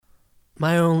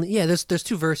My only, there's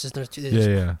two verses.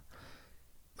 Yeah.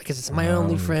 Because it's my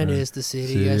only friend is the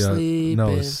city I sleep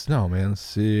in. No, man.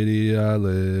 City I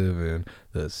live in,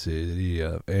 the city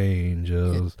of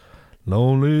angels.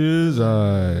 Lonely as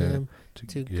I am,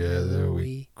 together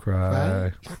we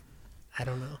cry. I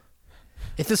don't know.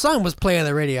 If the song was playing on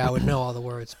the radio, I would know all the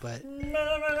words, but...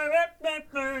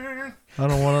 I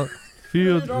don't want to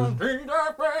feel...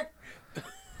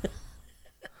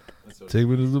 Take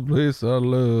me to the place I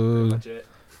love.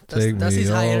 Take me all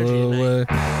the way.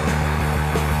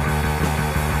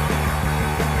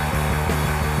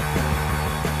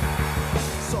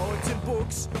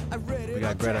 We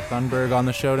got Greta Thunberg on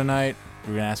the show tonight.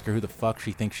 We're going to ask her who the fuck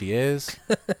she thinks she is.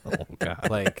 Oh, God.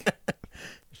 Like,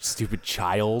 stupid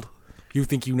child. You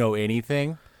think you know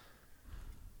anything?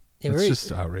 It's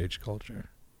just outrage culture.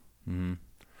 Mm-hmm.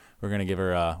 We're going to give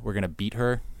her, we're going to beat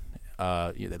her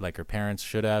like her parents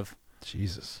should have.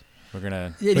 Jesus. We're going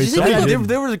to...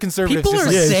 there was a conservative... People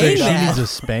are saying that. She needs a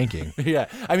spanking. Yeah.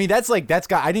 I mean, I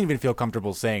didn't even feel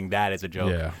comfortable saying that as a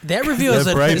joke. Yeah. That reveals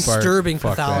a disturbing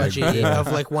pathology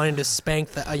of like wanting to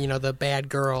spank the, the bad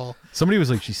girl. Somebody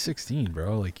was like, she's 16,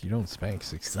 bro. Like, you don't spank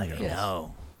 16. It's like,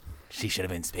 no. She should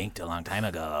have been spanked a long time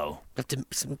ago. Have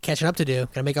some catching up to do.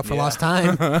 Gotta make up for lost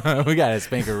time. We gotta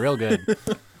spank her real good.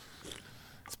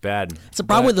 It's bad. It's a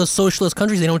problem with those socialist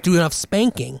countries. They don't do enough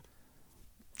spanking.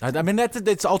 I mean,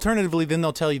 that's alternatively, then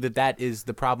they'll tell you that is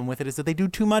the problem with it, is that they do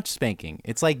too much spanking.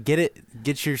 It's like,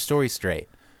 get your story straight.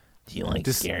 Do you like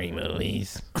scary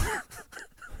movies?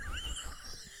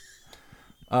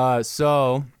 I just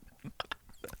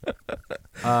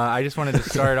wanted to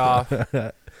start off.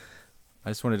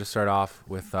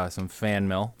 With some fan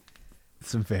mail.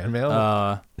 Some fan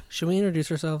mail? Should we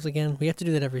introduce ourselves again? We have to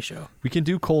do that every show. We can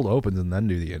do cold opens and then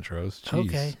do the intros. Jeez.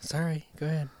 Okay, sorry. Go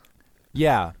ahead.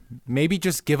 Yeah, maybe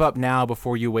just give up now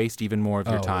before you waste even more of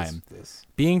your time.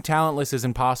 Being talentless is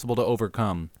impossible to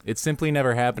overcome. It's simply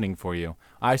never happening for you.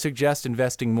 I suggest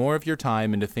investing more of your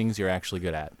time into things you're actually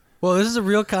good at. Well, this is a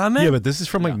real comment? Yeah, but this is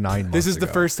from 9 months This is ago.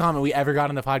 the first comment we ever got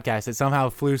on the podcast. It somehow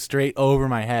flew straight over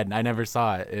my head. I never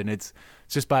saw it, and it's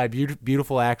just by a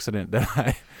beautiful accident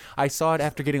that I saw it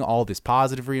after getting all this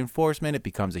positive reinforcement. It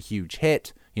becomes a huge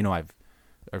hit. Our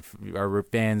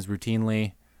fans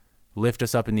routinely lift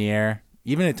us up in the air.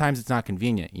 Even at times it's not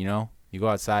convenient, You go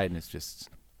outside and it's just,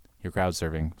 you're crowd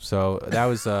surfing. So that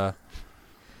was... Wow,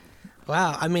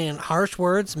 I mean, harsh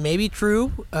words, maybe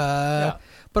true. But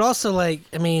also,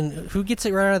 who gets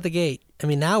it right out of the gate? I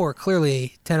mean, now we're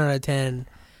clearly 10 out of 10.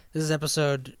 This is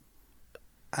episode,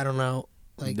 I don't know.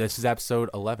 This is episode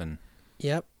 11.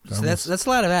 Yep. So that's a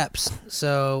lot of eps.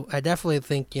 So I definitely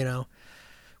think,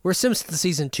 we're Simpsons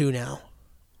season 2 now.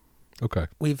 Okay.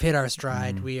 We've hit our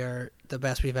stride. We are the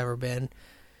best we've ever been.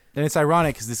 And it's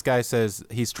ironic because this guy says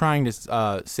he's trying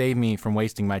to save me from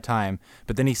wasting my time,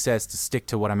 but then he says to stick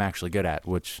to what I'm actually good at,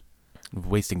 which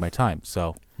wasting my time.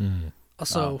 So,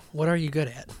 also, what are you good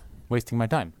at? Wasting my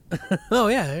time. Oh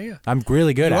yeah, there you go. I'm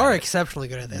really good at it. You are exceptionally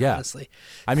good at that, honestly.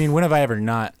 I mean, when have I ever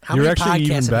not? You're actually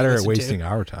even better at wasting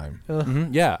our time.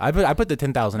 Yeah, I put the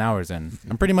 10,000 hours in.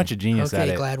 I'm pretty much a genius at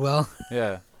it. Okay, Gladwell.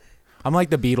 Yeah. I'm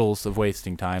like the Beatles of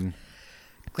wasting time.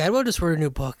 Gladwell just wrote a new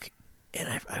book, and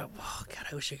I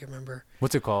wish I could remember.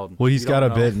 What's it called? Well, he's got a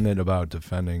bit in it about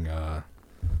defending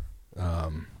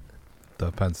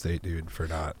the Penn State dude for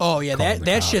not. Oh yeah,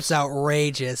 that shit's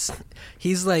outrageous.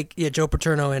 He's like, Joe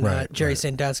Paterno and Jerry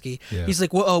Sandusky. Yeah. He's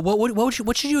like, what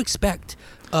should you expect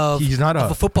of? He's not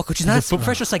of a football coach. He's not a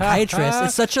professional psychiatrist.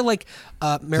 It's such a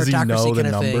meritocracy Does he know kind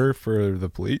the of thing. number for the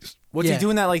police? What's he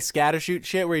doing, that scatter shoot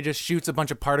shit where he just shoots a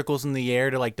bunch of particles in the air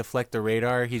to deflect the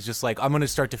radar? He's just like, I'm going to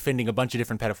start defending a bunch of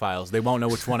different pedophiles. They won't know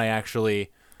which one I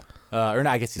actually, or no,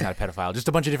 I guess he's not a pedophile. Just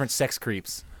a bunch of different sex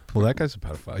creeps. Well, that guy's a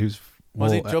pedophile. He was.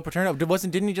 Was it Joe Paterno?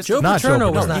 Didn't he just... Joe Paterno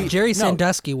was not. Jerry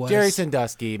Sandusky was. Jerry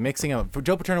Sandusky, mixing up.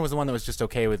 Joe Paterno was the one that was just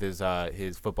okay with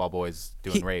his football boys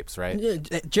doing rapes, right?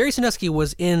 Jerry Sandusky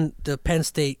was in the Penn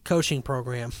State coaching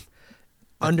program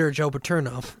under Joe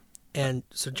Paterno. And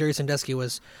so Jerry Sandusky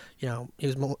was, he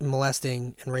was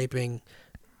molesting and raping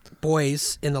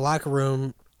boys in the locker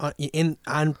room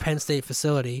on Penn State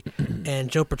facility. And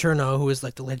Joe Paterno, who was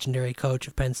the legendary coach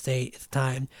of Penn State at the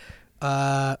time...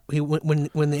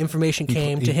 when the information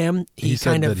came to him, he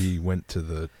said that he went to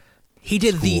the. He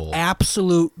did school. the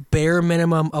absolute bare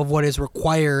minimum of what is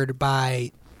required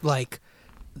by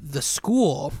the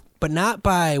school, but not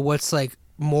by what's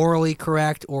morally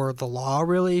correct or the law.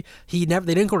 Really, they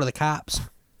didn't go to the cops.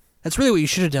 That's really what you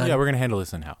should have done. Yeah, we're gonna handle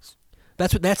this in house.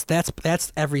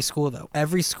 That's every school though.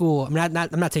 Every school. I'm not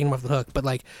taking them off the hook, but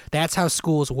that's how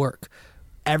schools work.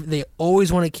 They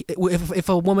always want to. If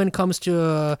a woman comes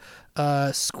to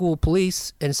a school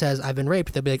police and says I've been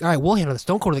raped, they'll be like, all right, we'll handle this.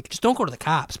 Don't go to the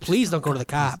cops. Please don't go to the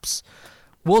cops.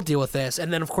 We'll deal with this.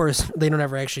 And then of course they don't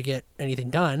ever actually get anything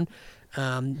done.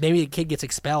 Maybe the kid gets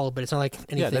expelled, but it's not like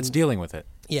anything. Yeah, that's dealing with it.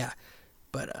 Yeah,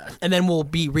 but and then we'll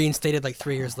be reinstated like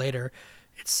 3 years later.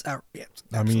 It's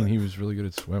I mean, he was really good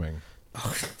at swimming. Oh,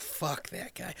 fuck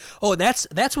that guy. Oh, that's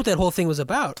what that whole thing was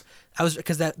about.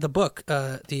 Because the book,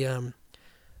 the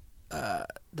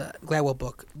Gladwell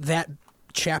book, that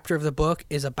chapter of the book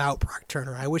is about Brock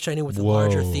Turner. I wish I knew what the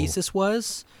larger thesis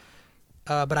was,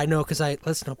 but I know because I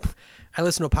listened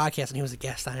to a podcast and he was a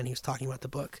guest on it and he was talking about the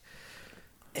book.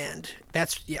 And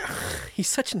he's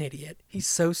such an idiot. He's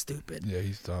so stupid. Yeah,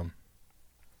 he's dumb.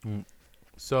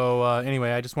 So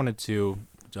anyway, I just wanted to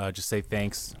just say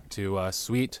thanks to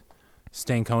Sweet,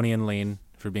 Stankonian Lean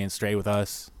for being straight with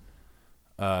us.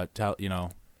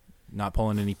 Not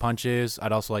pulling any punches.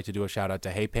 I'd also like to do a shout out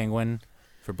to Hey Penguin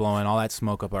for blowing all that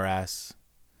smoke up our ass.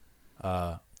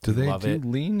 Do they do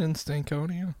Lean in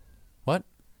Stankonia? What?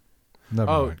 Never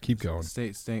mind. Keep going.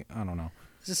 I don't know.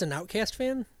 Is this an Outcast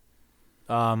fan?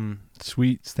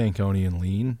 Sweet Stankonian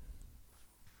Lean.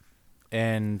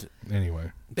 And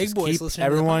anyway, big boys listening.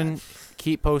 Everyone,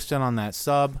 keep posting on that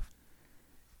the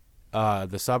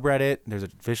subreddit. There's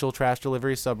an official trash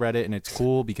delivery subreddit, and it's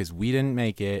cool because we didn't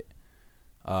make it.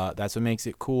 That's what makes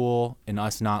it cool and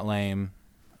us not lame.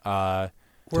 We're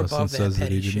Justin above that says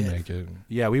that he petty didn't shit. make it.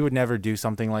 Yeah, we would never do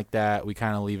something like that. We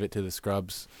kind of leave it to the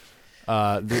scrubs.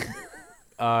 And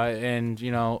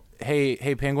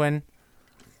hey Penguin,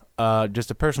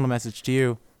 just a personal message to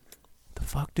you. The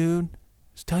fuck, dude?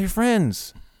 Just tell your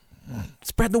friends.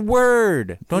 Spread the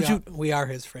word. We are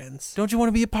his friends. Don't you want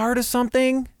to be a part of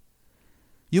something?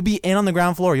 You'll be in on the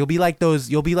ground floor. You'll be like those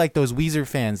Weezer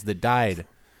fans that died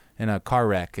in a car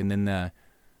wreck, and then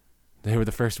they were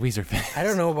the first Weezer fans. I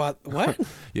don't know about what.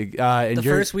 The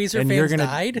first Weezer fans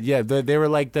died? Yeah, they were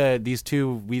like these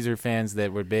two Weezer fans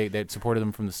that were big, that supported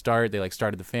them from the start. They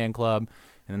started the fan club,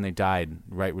 and then they died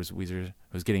right as Weezer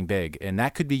was getting big. And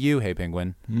that could be you, Hey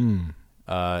Penguin.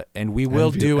 And we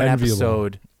will do an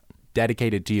episode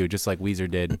dedicated to you, just like Weezer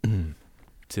did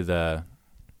to their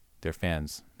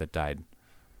fans that died.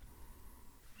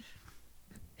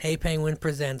 Hey Penguin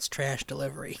presents Trash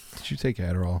Delivery. Did you take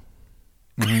Adderall?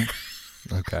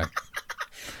 Okay.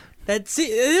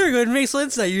 There we go. It makes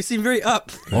sense now. You seem very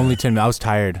up. Only 10. I was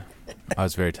tired. I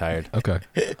was very tired. Okay.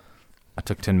 I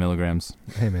took 10 milligrams.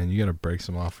 Hey man, you gotta break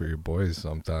some off for your boys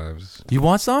sometimes. You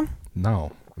want some?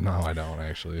 No, I don't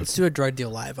actually. Let's do a drug deal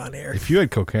live on air. If you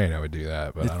had cocaine, I would do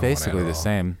that. But It's I don't basically want the Adderall.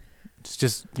 same. It's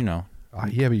just, Yeah,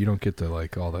 but you don't get to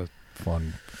like all the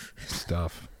fun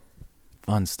stuff.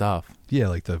 fun stuff. Yeah,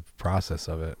 like the process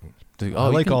of it. Dude, I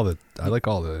like all the.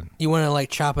 You want to like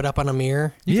chop it up on a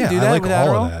mirror? You yeah, can do that I like with all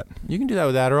Adderall? of that. You can do that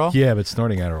with Adderall. Yeah, but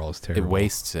snorting Adderall is terrible. It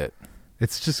wastes it.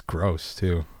 It's just gross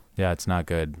too. Yeah, it's not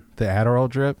good. The Adderall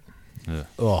drip. Ugh.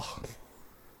 Ugh.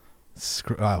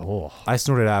 I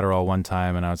snorted Adderall one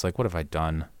time, and I was like, "What have I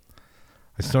done?"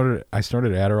 I snorted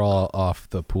Adderall off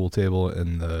the pool table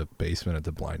in the basement at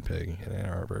the Blind Pig in Ann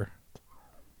Arbor.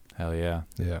 Hell yeah.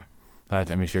 Yeah. I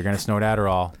mean, if you're gonna snort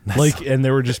Adderall, And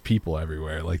there were just people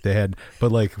everywhere. Like they had,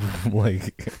 but like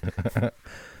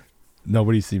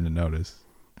nobody seemed to notice.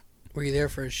 Were you there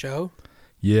for a show?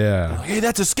 Yeah. hey,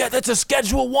 that's a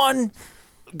Schedule 1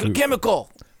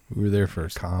 chemical. We were there for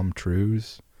Com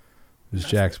Trues. It was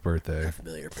Jack's birthday. Not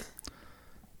familiar.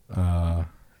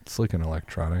 It's like an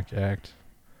electronic act.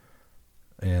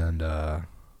 And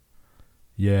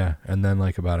yeah, and then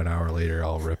like about an hour later,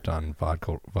 all ripped on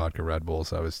vodka Red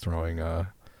Bulls. I was throwing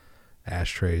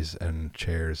ashtrays and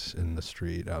chairs in the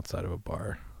street outside of a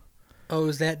bar. Oh, it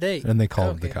was that day. And they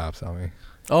called the Okay. cops on me.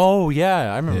 Oh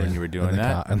yeah, I remember Yeah. when you were doing and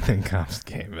that. And then cops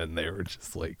came and they were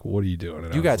just like, "What are you doing?"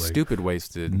 And You I got was like, stupid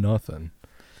wasted. Nothing.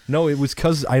 No, it was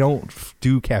because I don't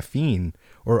do caffeine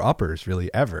or uppers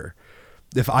really ever.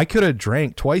 If I could have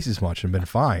drank twice as much and been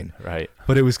fine, Right.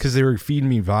 but it was because they were feeding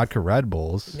me vodka Red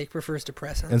Bulls, Nick prefers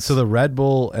depressants. and so the Red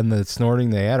Bull and the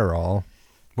snorting the Adderall.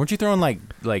 Weren't you throwing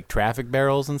like traffic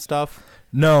barrels and stuff?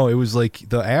 No, it was like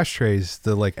the ashtrays,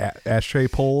 the like ashtray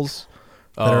poles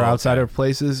that are outside okay. of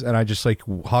places, and I just like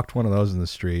hucked one of those in the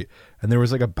street, and there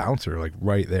was like a bouncer like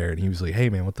right there, and he was like, "Hey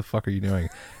man, what the fuck are you doing?"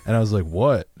 And I was like,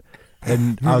 "What?"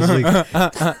 And I was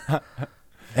like,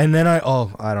 and then I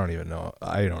don't even know.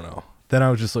 I don't know. Then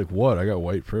I was just like, "What? I got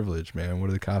white privilege, man. What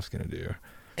are the cops gonna do?"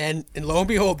 and lo and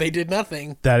behold, they did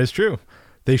nothing. That is true.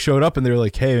 They showed up and they were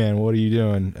like, "Hey man, what are you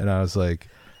doing?" And I was like,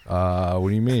 "What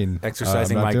do you mean?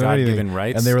 Exercising I'm not my doing God-given anything."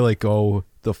 rights? And they were like, "Go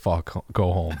the fuck,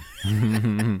 go home."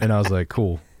 And I was like,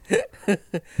 "Cool."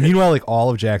 Meanwhile, like all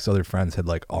of Jack's other friends had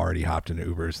like already hopped into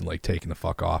Ubers and like taken the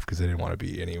fuck off because they didn't want to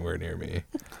be anywhere near me.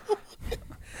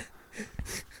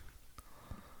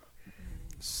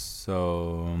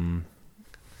 So I'm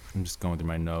just going through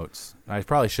my notes. I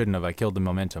probably shouldn't have. I killed the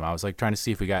momentum. I was like trying to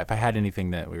see if I had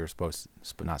anything that we were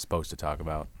not supposed to talk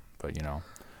about. But you know,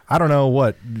 I don't know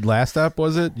what last ep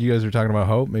was it. You guys were talking about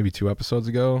Hope maybe 2 episodes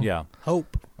ago. yeah.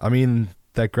 Hope. I mean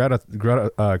that Greta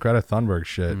Thunberg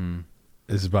shit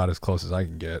is about as close as I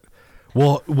can get.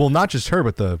 Well, not just her,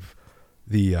 but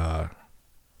the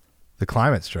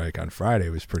climate strike on Friday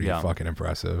was pretty fucking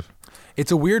impressive.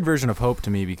 It's a weird version of hope to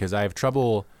me because I have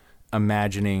trouble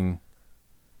imagining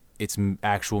its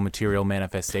actual material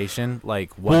manifestation.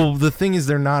 Like, what? Well, the thing is,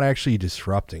 they're not actually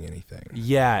disrupting anything.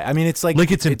 Yeah, I mean, it's like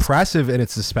it's impressive and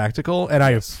it's a spectacle, and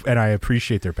I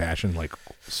appreciate their passion like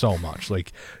so much.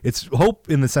 Like, it's hope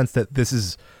in the sense that this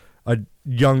is a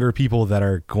younger people that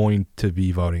are going to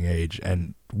be voting age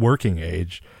and working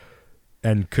age,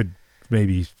 and could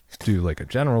maybe do like a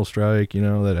general strike, you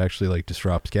know, that actually like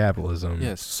disrupts capitalism.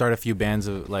 Yeah, start a few bands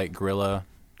of like guerrilla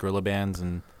bands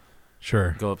and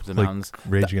sure, go up to the like mountains.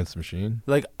 Rage Against the Machine,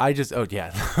 Like I just actual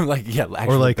or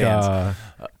like bands.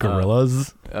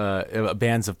 gorillas,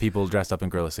 Bands of people dressed up in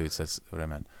gorilla suits. That's what I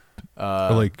meant.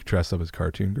 or like dressed up as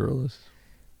cartoon gorillas.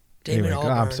 Damon Anyway,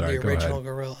 Albarn, I'm sorry, the go original ahead.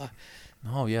 gorilla.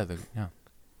 Oh yeah,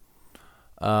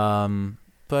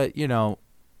 but you know,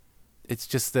 it's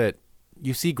just that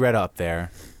you see Greta up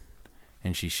there,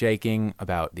 and she's shaking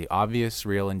about the obvious,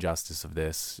 real injustice of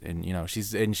this, and you know, she's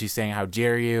saying, "How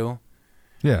dare you?"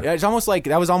 Yeah, It's almost like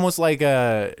that was almost like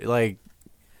a like.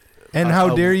 and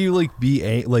how dare you like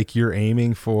be like you're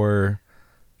aiming for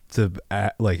the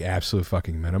like absolute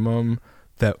fucking minimum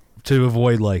that to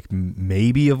avoid like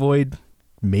maybe avoid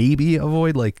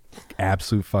like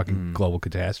absolute fucking global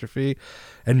catastrophe.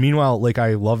 And meanwhile, like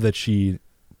I love that she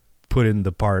put in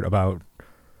the part about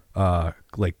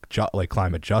like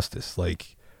climate justice,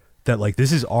 like that, like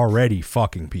this is already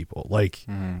fucking people, like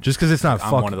just because it's not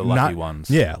I'm fucking one of the lucky ones.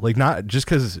 Yeah, like not just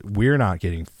because we're not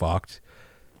getting fucked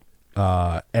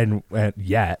and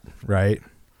yet, right,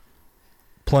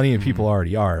 plenty of people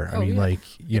already are. I mean, like,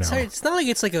 you know, it's not like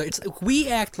it's we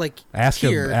act like ask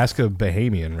here. a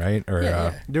Bahamian, right? Or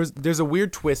Yeah. There's a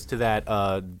weird twist to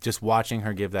that. Just watching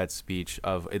her give that speech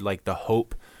of it, like the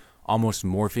hope almost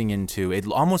morphing into, it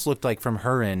almost looked like from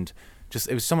her end, just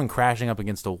it was someone crashing up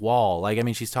against a wall. Like, I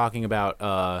mean, she's talking about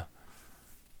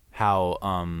how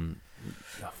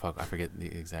I forget the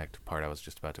exact part I was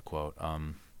just about to quote.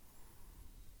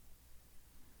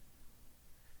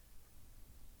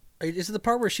 Is it the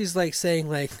part where she's like saying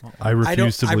like I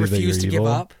refuse to believe that you're to evil. give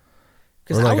up?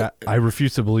 Or like I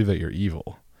refuse to believe that you're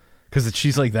evil, because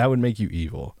she's like that would make you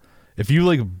evil if you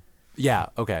like. Yeah.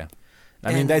 Okay.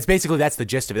 I mean, that's basically that's the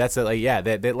gist of it. That's the, like, yeah,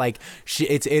 that like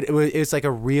it's like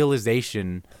a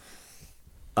realization.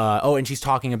 And she's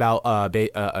talking about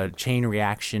a chain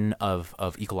reaction of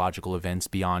ecological events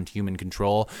beyond human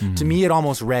control. To me, it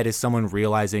almost read as someone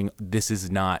realizing this is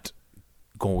not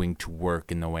going to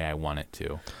work in the way I want it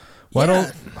to. Why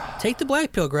don't take the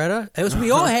black pill, Greta? As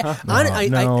we all have.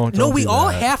 We all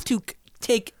have to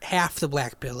take half the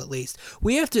black pill at least.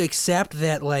 We have to accept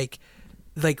that, like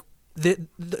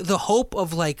the hope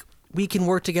of like we can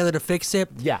work together to fix it.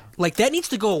 Yeah, like that needs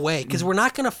to go away because we're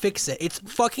not gonna fix it. It's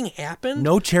fucking happened.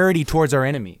 No charity towards our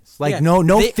enemies. Like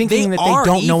thinking that they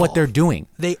don't know what they're doing.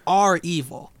 They are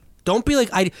evil. Don't be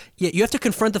like you have to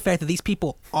confront the fact that these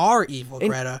people are evil,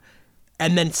 Greta,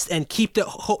 and keep the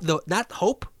hope. Not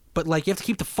hope. But like you have to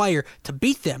keep the fire to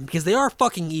beat them because they are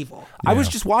fucking evil. I was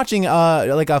just watching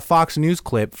like a Fox News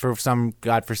clip for some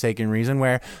godforsaken reason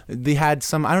where they had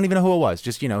some, I don't even know who it was,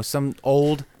 just, you know, some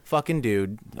old fucking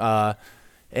dude,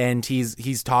 and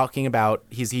he's talking about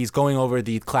he's going over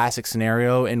the classic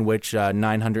scenario in which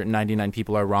 999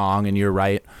 people are wrong and you're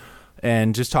right.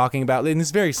 And just talking about in this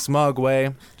very smug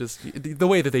way, just the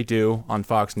way that they do on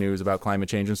Fox News about climate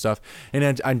change and stuff.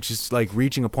 And I'm just like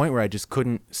reaching a point where I just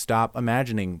couldn't stop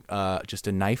imagining just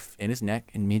a knife in his neck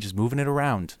and me just moving it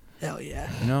around. Hell yeah.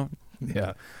 You know?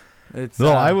 Yeah. It's,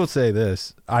 Though I will say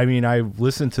this. I mean, I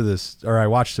listened to this, or I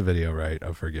watched the video, right,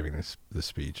 of her giving this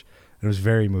speech. It was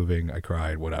very moving. I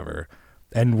cried, whatever,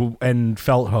 and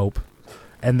felt hope.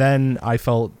 And then I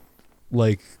felt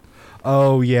like,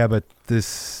 oh yeah, but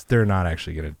they're not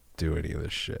actually gonna do any of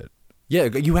this shit. Yeah,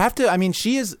 you have to. I mean,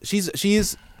 she is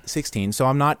 16, so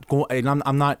I'm not going.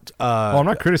 I'm not. I'm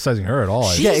not criticizing her at all.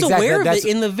 She's aware of it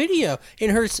in the video, in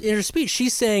her speech.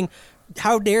 She's saying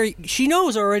how dare you? She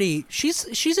knows already.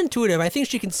 She's intuitive. I think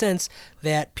she can sense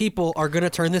that people are going to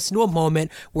turn this into a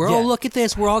moment where, Yeah. oh, look at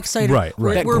this. We're all excited. Right.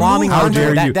 That We're glomming moving. How onto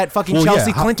dare her, you. that fucking Well, yeah,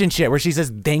 Chelsea how- Clinton shit where she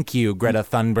says, "Thank you, Greta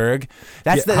Thunberg."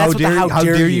 That's how what the how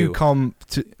dare you come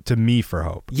to me for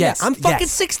hope? Yes, I'm fucking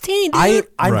yes. 16, dude.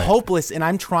 I'm Right. hopeless, and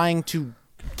I'm trying to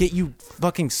get you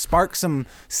fucking spark some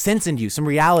sense into you, some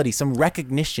reality, some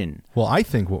recognition. Well, I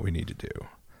think what we need to do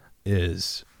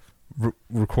is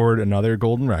record another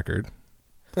golden record,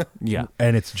 Yeah,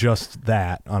 and it's just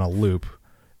that on a loop,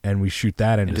 and we shoot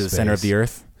that into into the space. center of the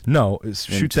earth. No,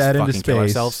 shoot just that into fucking kill space.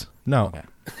 ourselves? No, Okay,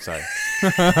 sorry.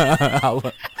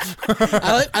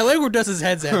 I like where Dustin's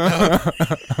head's at,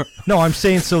 though. no, I'm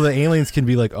saying so the aliens can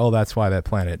be like, oh, that's why that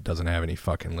planet doesn't have any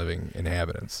fucking living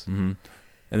inhabitants. Mm-hmm.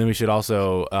 And then we should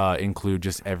also include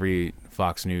just every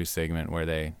Fox News segment where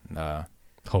they,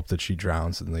 Hope that she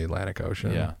drowns in the Atlantic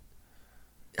Ocean. yeah,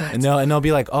 and they'll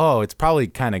be like, oh, it's probably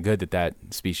kind of good that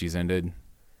species ended.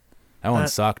 That one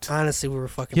sucked. Honestly, we were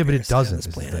fucking. Yeah, but it parasites on doesn't. This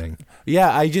Is the planet. thing.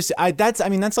 Yeah,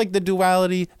 that's like the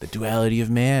duality of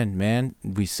man. Man,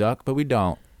 we suck, but we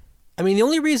don't. I mean, the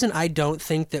only reason I don't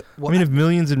think that. I mean, if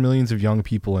millions and millions of young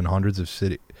people in hundreds of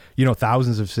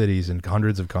thousands of cities and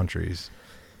hundreds of countries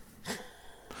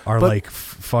are But- like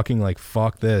fucking like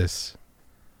fuck this.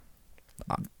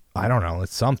 I don't know.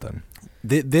 It's something.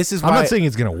 This is why I'm not saying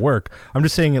it's gonna work. I'm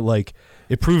just saying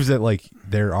it proves that like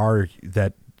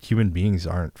that human beings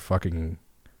aren't fucking.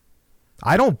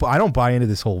 I don't buy into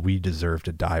this whole "we deserve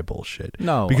to die" bullshit.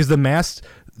 No. because the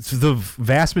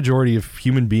vast majority of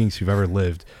human beings who've ever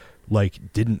lived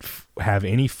like didn't have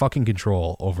any fucking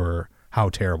control over how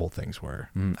terrible things were.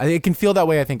 It can feel that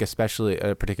way, I think, especially,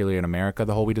 particularly in America,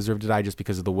 the whole "we deserve to die," just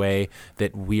because of the way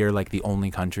that we are like the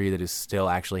only country that is still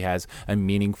actually has a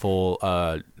meaningful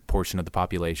portion of the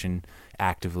population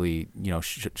actively,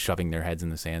 shoving their heads in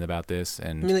the sand about this.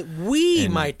 And I mean, like, we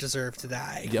and might deserve to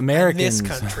die. Americans, in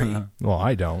this country. Well,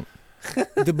 I don't.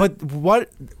 But what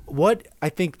I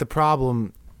think the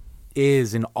problem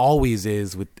is and always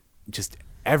is with just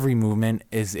every movement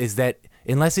is that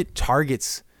unless it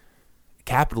targets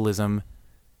capitalism,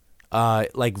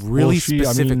 like really Well,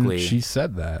 specifically, she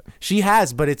said that. she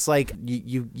has, but it's like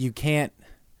you can't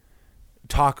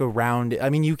talk around it. I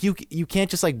mean, you can't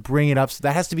just like bring it up. So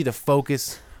that has to be the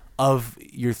focus of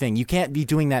your thing. You can't be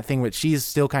doing that thing which she is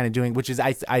still kind of doing, which is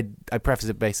I preface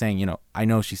it by saying, I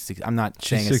know I'm not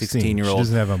saying a 16-year-old She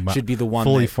doesn't have a should be the one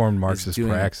fully that formed is Marxist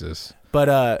doing it. praxis.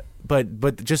 But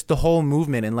just the whole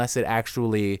movement, unless it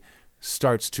actually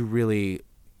starts to really,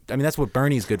 I mean, that's what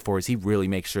Bernie's good for. Is he really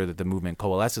makes sure that the movement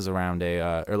coalesces around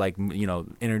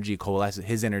his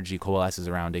energy coalesces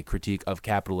around a critique of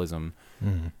capitalism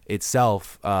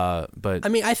itself. But I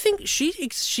mean, I think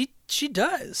she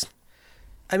does.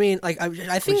 I mean, like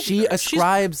I think she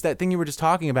ascribes that thing you were just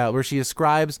talking about, where she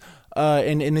ascribes,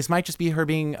 and this might just be her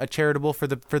being a charitable for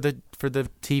the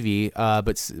TV,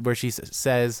 but where she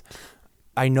says,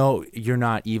 "I know you're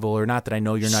not evil," or not that I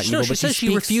know you're not evil. She But says she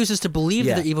speaks- refuses to believe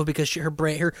Yeah. that they're evil because her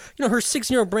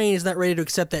 16-year-old brain is not ready to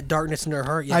accept that darkness in her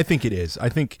heart yet. I think it is. I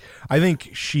think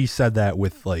she said that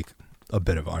with like a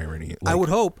bit of irony. I Like, would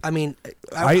hope. I mean,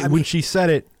 when she said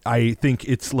it, I think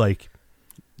it's like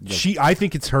I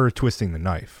think it's her twisting the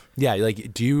knife. Yeah,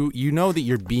 like, do you know that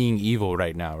you're being evil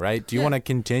right now, right? Do you want to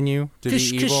continue to be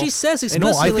evil? because she says No,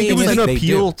 explicitly. I think it it's was like an they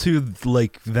appeal to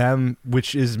like them,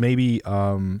 which is maybe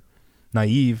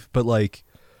naive, but like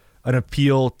an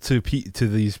appeal to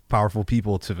these powerful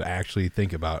people to actually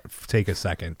take a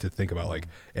second to think about like,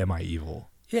 am I evil?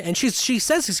 Yeah, and she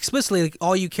says explicitly, like,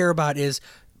 all you care about is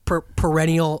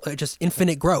perennial, just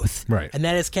infinite growth, Right. And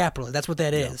that is capitalism. That's what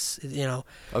that is.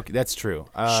 Okay, that's true.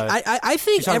 I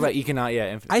think she's talking about economic.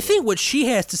 Yeah, I think what she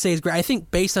has to say is great. I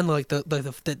think based on like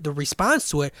the response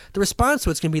to it, the response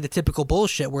to it's gonna be the typical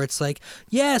bullshit where it's like,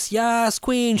 yes,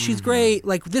 queen, she's great.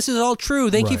 Like, this is all true.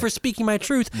 Thank you Right. for speaking my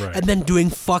truth, Right. and then doing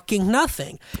fucking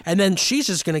nothing. And then she's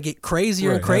just gonna get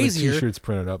crazier and Right, crazier. T-shirts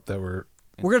printed up that were.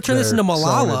 We're gonna turn this into they're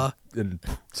selling Malala. it in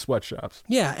sweatshops.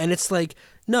 Yeah, and it's like,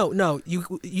 no,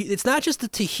 you it's not just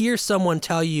to hear someone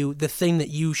tell you the thing that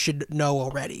you should know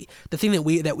already, the thing that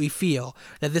we feel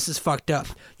that this is fucked up.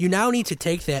 You now need to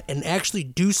take that and actually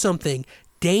do something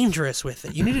dangerous with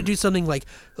it. You need to do something like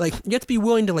you have to be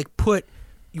willing to like put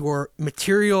your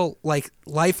material like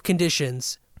life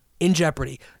conditions in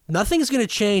jeopardy. Nothing's gonna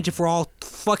change if we're all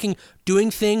fucking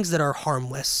doing things that are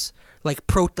harmless. Like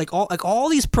all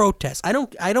these protests. I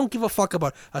don't give a fuck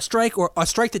about a strike or a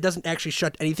strike that doesn't actually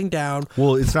shut anything down.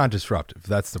 Well, it's not disruptive.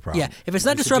 That's the problem. Yeah, if it's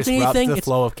not to disrupting disrupt anything, the it's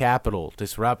flow of capital.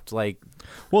 Disrupt like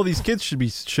Well, these kids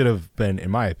should have been, in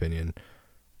my opinion.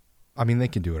 I mean, they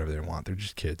can do whatever they want. They're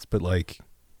just kids, but like,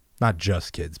 not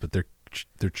just kids, but they're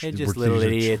They're just these little are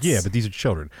idiots. Yeah, but these are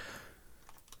children.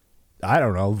 I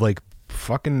don't know, like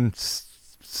fucking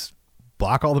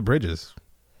block all the bridges.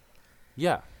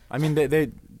 Yeah, I mean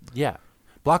yeah.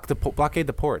 Blockade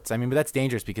the ports. I mean, but that's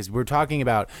dangerous because we're talking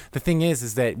about the thing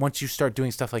is that once you start doing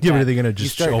stuff like Yeah, that, but are they going to you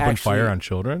just start open actually- fire on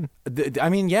children? I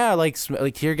mean, yeah, like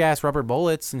tear gas, rubber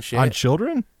bullets, and shit. On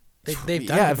children? They've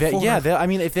done Yeah, it before. I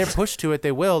mean, if they're pushed to it,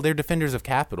 they will. They're defenders of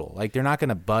capital. Like, they're not going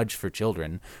to budge for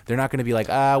children. They're not going to be like,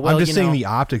 well, I'm just you saying know. the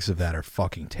optics of that are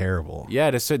fucking terrible.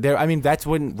 Yeah, I mean, that's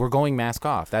when we're going mask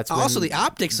off. That's when, Also, the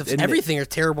optics of everything are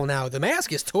terrible now. The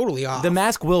mask is totally off. The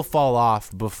mask will fall off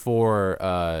before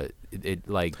it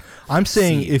like. I'm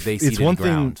saying if they it's see one the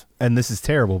ground. thing, and this is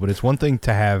terrible, but it's one thing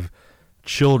to have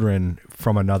children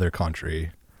from another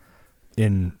country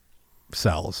in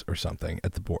cells or something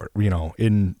at the border,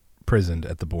 imprisoned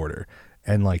at the border,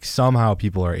 and like somehow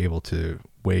people are able to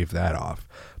wave that off.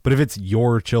 But if it's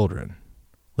your children,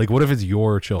 like what if it's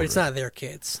your children? But it's not their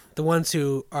kids. The ones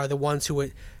who are the ones who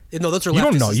would. No, those are You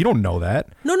don't leftists. know. You don't know that.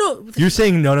 No. You're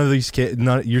saying none of these kids.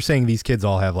 You're saying these kids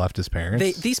all have leftist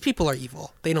parents. These people are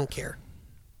evil. They don't care.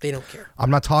 They don't care. I'm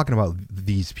not talking about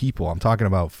these people. I'm talking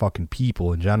about fucking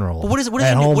people in general. But what is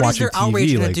at home what is watching their outrage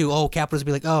TV, going to like, do? Oh, capitalists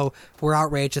be like, oh, we're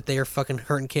outraged that they are fucking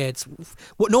hurting kids.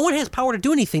 Well, no one has power to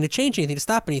do anything, to change anything, to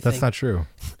stop anything. That's not true.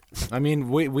 I mean,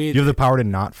 we You have the power to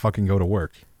not fucking go to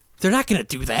work. They're not going to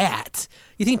do that.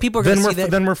 You think people are going to see that?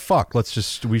 Then we're fucked.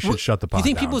 We should shut the pot You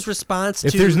think down. people's response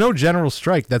If to... there's no general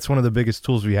strike, that's one of the biggest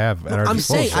tools we have at our I'm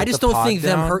disposal. saying, I just the don't pod think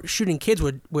them down. shooting kids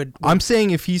would I'm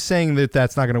saying if he's saying that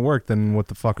that's not going to work, then what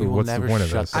the fuck? We will What's the never point of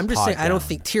shut this? the I'm just pod saying, I don't down.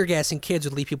 think tear gassing kids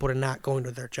would lead people to not going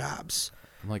to their jobs.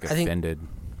 I'm like I think- offended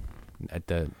at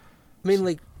the. I mean,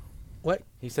 like, what?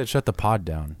 He said, "Shut the pod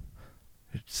down."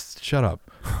 Just shut up.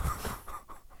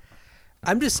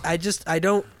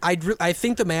 I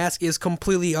think the mask is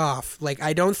completely off. Like,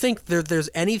 I don't think there's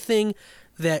anything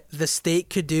that the state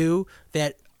could do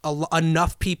that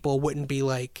enough people wouldn't be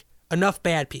like, enough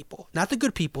bad people, not the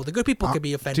good people. The good people could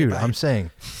be offended Dude, by I'm it.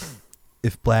 saying,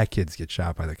 if black kids get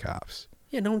shot by the cops,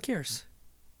 Yeah, no one cares.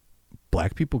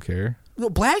 black people care. No,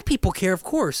 black people care, of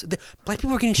course. Black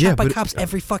people are getting shot Yeah, by but- cops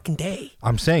every fucking day.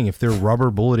 I'm saying if they're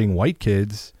rubber bulleting white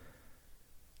kids,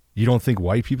 you don't think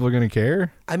white people are going to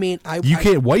care? I mean,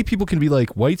 White people can be like,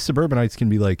 white suburbanites can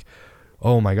be like,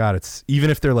 oh my God, even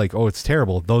if they're like, oh, it's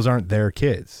terrible, those aren't their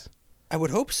kids. I would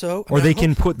hope so. Or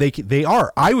they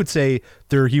are. I would say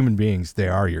they're human beings. They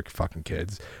are your fucking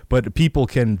kids. But people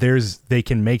they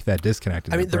can make that disconnect.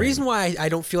 In I mean, their the brain. reason why I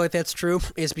don't feel like that's true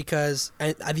is because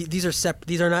these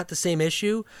are not the same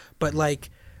issue, but like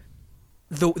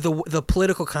the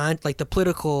political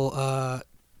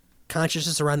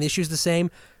consciousness around the issue is the same.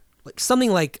 Like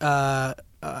something like why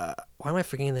am I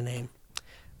forgetting the name?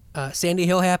 Sandy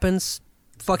Hill happens.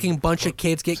 Fucking bunch of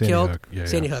kids get Sandy killed. Hook. Yeah,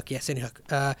 Sandy yeah. Hook, yeah, Sandy Hook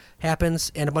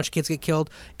happens, and a bunch of kids get killed.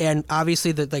 And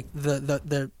obviously,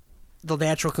 the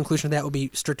natural conclusion of that would be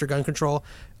stricter gun control.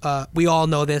 We all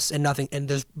know this, and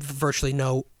there's virtually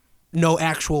no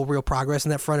actual real progress in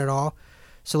that front at all.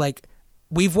 So like,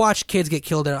 we've watched kids get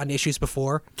killed on issues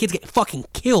before. Kids get fucking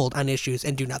killed on issues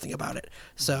and do nothing about it.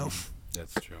 So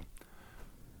That's true.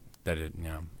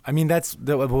 I mean,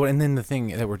 and then the thing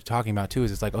that we're talking about too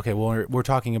is it's like, okay, well, we're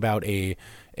talking about a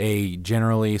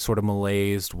generally sort of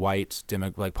malaised white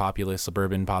populace,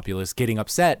 suburban populace getting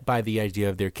upset by the idea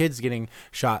of their kids getting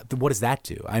shot. What does that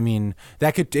do? I mean,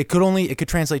 it could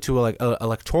translate to a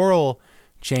electoral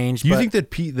change. You think that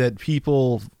that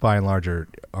people by and large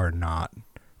are not?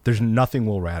 There's nothing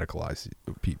will radicalize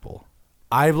people.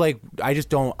 I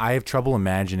have trouble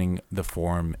imagining the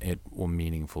form it will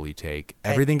meaningfully take.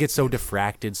 Everything gets so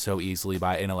diffracted so easily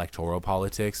in electoral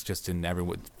politics. Just in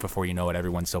everyone, before you know it,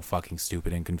 everyone's so fucking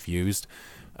stupid and confused.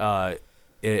 I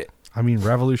mean,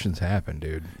 revolutions happen,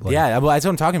 dude. Like, Yeah, well, that's what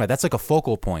I'm talking about. That's like a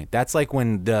focal point. That's like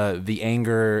when the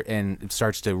anger and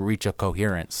starts to reach a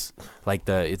coherence. Like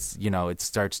it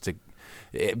starts to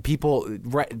people.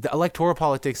 The electoral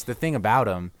politics. The thing about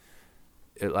them.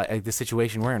 Like the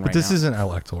situation we're in right now. But this isn't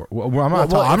electoral. I'm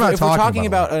not If we're talking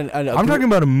about. I'm talking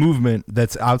about a movement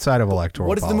that's outside of electoral.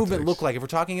 What does the movement politics. look like? If we're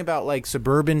talking about like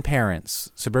suburban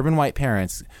white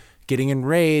parents, getting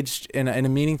enraged in a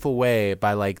meaningful way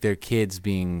by like their kids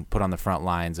being put on the front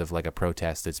lines of like a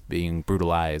protest that's being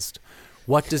brutalized,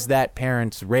 what does that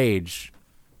parent's rage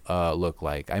look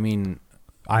like? I mean,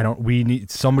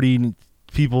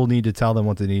 People need to tell them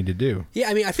what they need to do. yeah,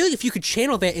 I mean, I feel like if you could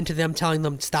channel that into them telling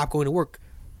them to stop going to work,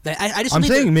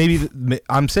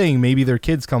 I'm saying maybe their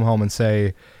kids come home and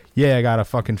say, "Yeah, I got a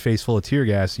fucking face full of tear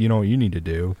gas. You know what you need to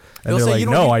do?" And They'll they're say, like, "You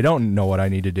don't "No, need-" I don't know what I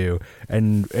need to do."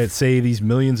 And say these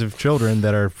millions of children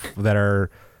that are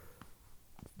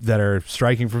that are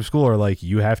striking from school are like,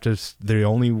 you have to. The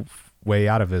only way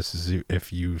out of this is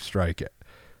if you strike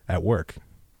at work.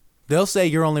 They'll say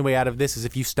your only way out of this is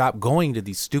if you stop going to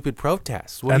these stupid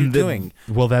protests. What are you doing?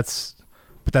 Well,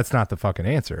 but that's not the fucking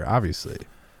answer, obviously.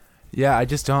 Yeah, I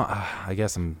just don't. I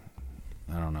guess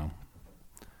I don't know.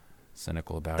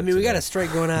 Cynical about it. I mean, we got a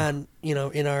strike going on,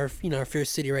 in our fair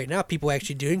city right now. People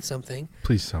actually doing something.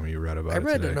 Please tell me you read about it. I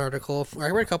read today. an article. I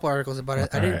read a couple articles about it.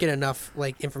 I didn't get enough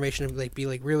information to be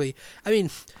really. I mean,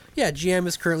 yeah, GM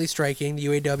is currently striking. The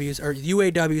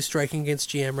UAW is striking against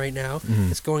GM right now.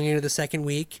 Mm-hmm. It's going into the second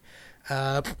week,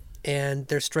 and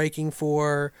they're striking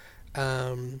for.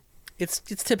 It's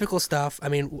typical stuff. I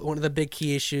mean, one of the big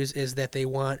key issues is that they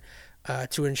want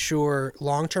to ensure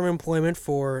long-term employment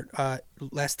for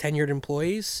less tenured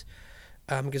employees,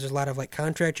 because there's a lot of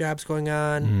contract jobs going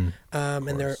on,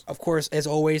 and they're, of course, as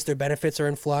always, their benefits are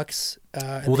in flux.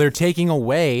 They're taking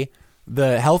away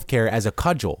the healthcare as a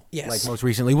cudgel, Yes. like most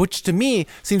recently, which to me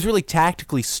seems really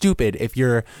tactically stupid if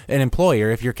you're an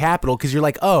employer, if you're capital, because you're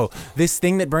like, oh, this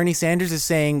thing that Bernie Sanders is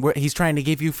saying he's trying to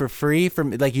give you for free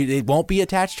from it won't be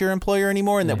attached to your employer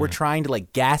anymore, and that we're trying to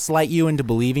gaslight you into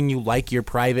believing you like your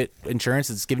private insurance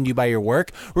that's given to you by your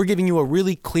work. We're giving you a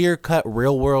really clear-cut,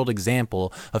 real-world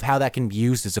example of how that can be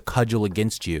used as a cudgel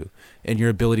against you and your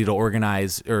ability to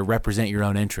organize or represent your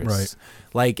own interests.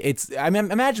 Right.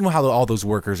 Imagine how all those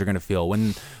workers are going to feel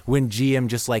when GM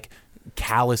just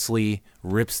callously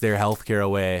rips their health care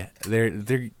away.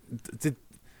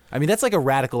 That's like a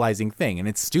radicalizing thing, and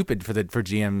it's stupid for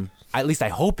GM. At least I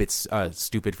hope it's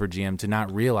stupid for GM to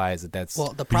not realize that that's. Well,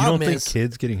 the But you problem don't is think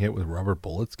kids getting hit with rubber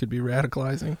bullets could be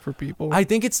radicalizing for people? I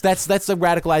think that's a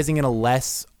radicalizing in a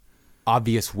less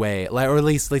obvious way, or at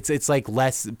least it's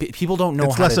less. People don't know.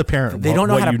 It's less apparent. They don't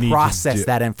know what how you to need to process do.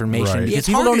 that information Right. because It's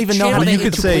people hard don't to even know channel how that to. you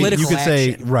into could say, political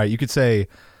action. you could say,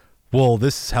 well,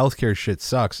 this healthcare shit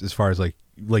sucks as far as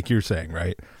like you're saying,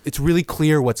 right? It's really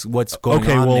clear what's going on.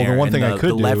 Okay, well, there the one and thing I could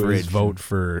do leverage. is vote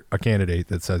for a candidate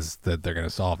that says that they're going to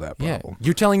solve that Yeah, problem.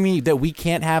 you're telling me that we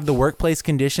can't have the workplace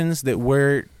conditions that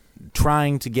we're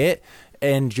trying to get,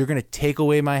 and you're going to take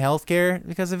away my health care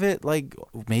because of it?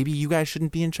 Maybe you guys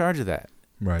shouldn't be in charge of that.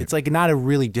 Right. It's not a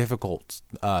really difficult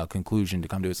conclusion to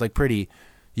come to. It's pretty.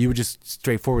 You would just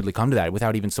straightforwardly come to that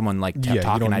without even someone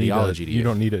talking ideology to you. You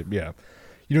don't need it. Yeah,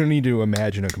 you don't need to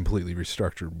imagine a completely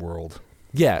restructured world.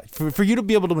 Yeah, for you to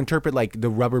be able to interpret the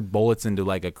rubber bullets into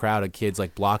a crowd of kids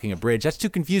blocking a bridge, that's too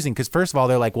confusing. Because first of all,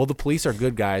 they're well, the police are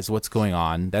good guys. What's going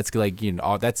on? That's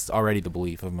that's already the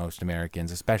belief of most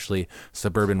Americans, especially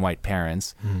suburban white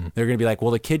parents. They're gonna be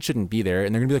well, the kid shouldn't be there,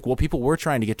 and they're gonna be well, people were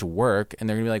trying to get to work, and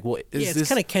they're gonna be well, is it's this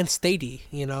kind of Kent Statey,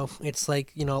 It's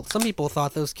some people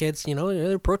thought those kids,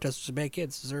 they're protesters, are bad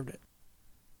kids, deserved it.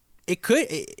 It could.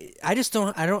 If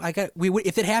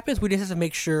it happens, we just have to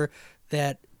make sure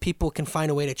that people can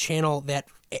find a way to channel that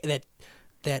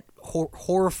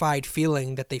horrified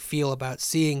feeling that they feel about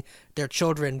seeing their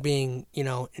children being,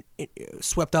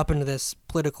 swept up into this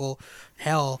political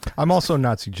hell. I'm also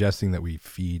not suggesting that we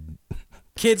feed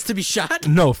Kids to be shot?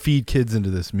 feed kids into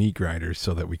this meat grinder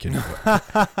so that we can am.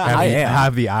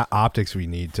 have the optics we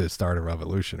need to start a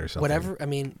revolution or something. Whatever.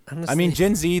 Honestly,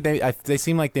 Gen Z, they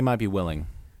seem like they might be willing.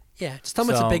 yeah, just tell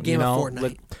them it's a big game of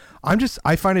Fortnite.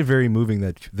 I find it very moving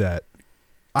that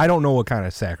I don't know what kind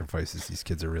of sacrifices these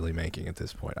kids are really making at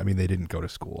this point. I mean, they didn't go to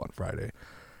school on Friday.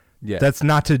 Yeah, That's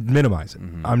not to minimize it.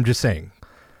 I'm just saying.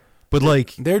 But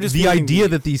they're just the living idea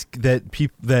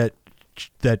the-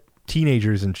 that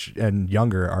teenagers and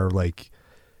younger are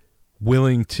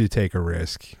willing to take a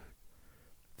risk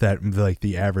that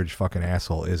the average fucking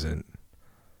asshole isn't.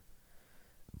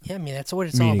 Yeah, that's what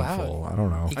it's all Meaningful. about. I don't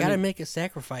know. You got to make a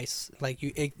sacrifice.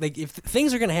 If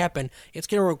things are going to happen, it's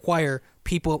going to require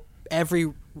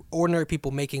ordinary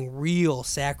people making real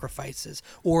sacrifices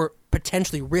or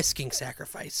potentially risking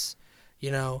sacrifice. We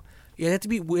have to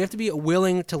be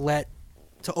willing to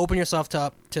open yourself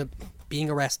up to being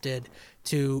arrested,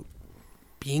 to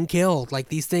being killed.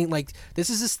 These things,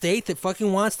 this is a state that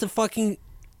fucking wants to fucking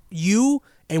you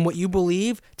and what you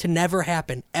believe to never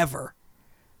happen ever.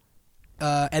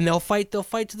 And they'll fight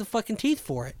to the fucking teeth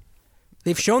for it.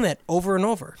 They've shown that over and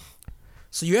over.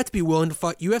 So you have to be willing to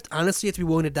fight. You have to be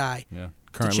willing to die. Yeah.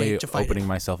 Currently to fight opening it.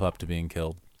 myself up to being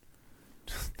killed.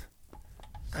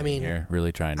 Here,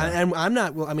 really trying to. I'm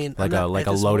not. Well, I'm like not, a at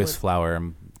this lotus moment- flower,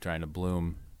 I'm trying to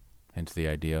bloom into the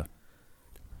idea of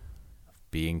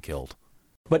being killed.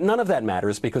 But none of that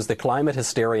matters because the climate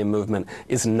hysteria movement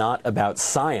is not about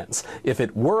science. If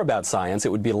it were about science,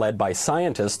 it would be led by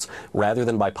scientists rather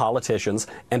than by politicians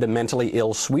and a mentally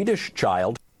ill Swedish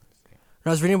child.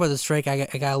 When I was reading about the strike, I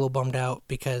got a little bummed out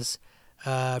because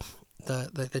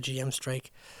the GM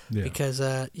strike. Yeah. Because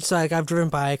so like I've driven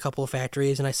by a couple of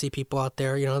factories and I see people out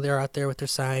there, they're out there with their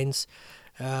signs,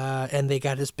 and they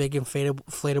got this big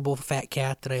inflatable fat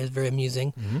cat that is very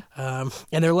amusing. And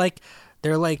they're like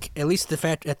at least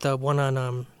at the one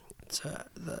on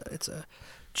it's a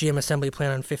GM assembly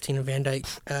plant on 15 in Van Dyke.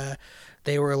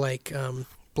 They were like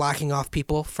blocking off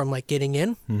people from like getting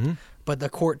in, but the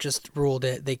court just ruled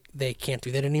that they can't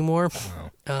do that anymore.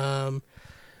 Wow.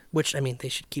 Which I mean they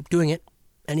should keep doing it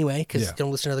anyway because Yeah. don't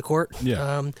listen to the court.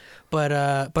 Yeah. But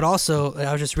also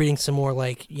I was just reading some more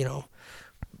like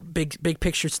big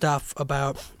picture stuff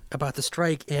about the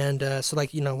strike, and so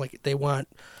like like they want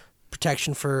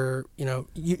protection for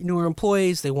newer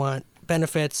employees, they want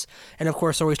benefits, and of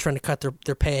course they're always trying to cut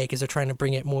their pay because they're trying to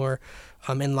bring it more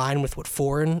in line with what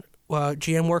foreign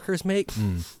GM workers make.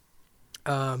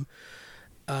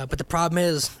 But the problem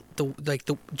is the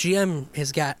GM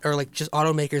has got, or like just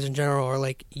automakers in general are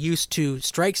like used to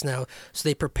strikes now, so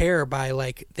they prepare by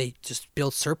like they just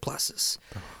build surpluses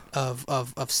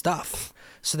of stuff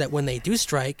so that when they do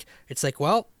strike, it's like,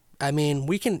 well, I mean,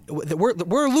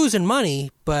 we're losing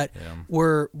money, but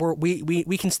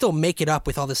we can still make it up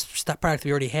with all this product we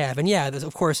already have. And yeah,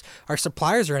 of course, our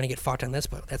suppliers are going to get fucked on this,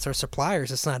 but that's our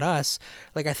suppliers. It's not us.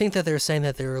 Like I think that they're saying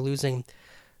that they were losing.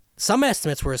 Some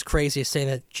estimates were as crazy as saying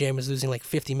that GM is losing like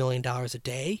 $50 million a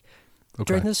day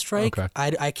during this strike. Okay.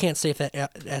 I can't say if that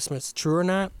estimate's true or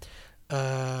not.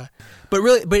 But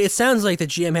it sounds like the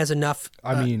GM has enough.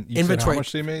 I mean, you inventory. said how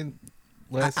much they made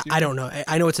last year? I don't know.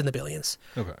 I know it's in the billions.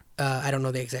 Okay. I don't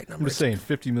know the exact number. I'm just saying,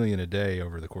 $50 million a day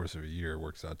over the course of a year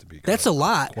works out to be That's a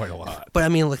lot. quite a lot. But I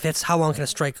mean, like that's how long can a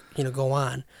strike go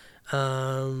on?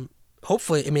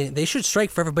 Hopefully, I mean they should strike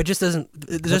forever, but it just doesn't.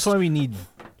 That's why we need.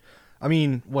 I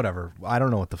mean, whatever. I don't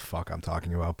know what the fuck I'm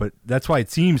talking about, but that's why it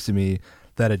seems to me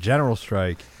that a general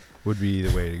strike would be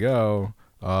the way to go.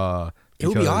 It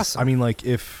would be awesome. I mean, like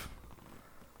if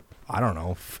I don't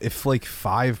know, if like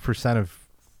 5% of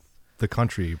the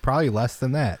country, probably less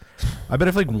than that. I bet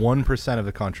if like 1% of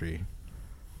the country,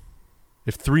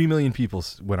 if 3 million people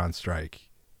went on strike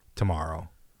tomorrow,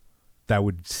 that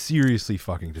would seriously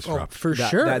fucking disrupt. for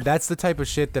sure. That's the type of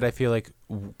shit that I feel like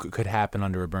could happen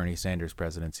under a Bernie Sanders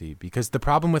presidency. Because the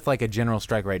problem with like a general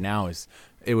strike right now is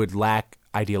it would lack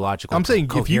ideological. I'm saying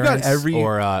if you got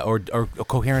coherence or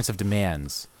coherence of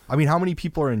demands. I mean, how many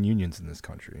people are in unions in this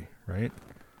country, right?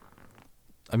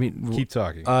 I mean, Keep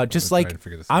talking. Just I'm like trying to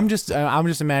figure this I'm out.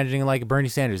 just imagining like Bernie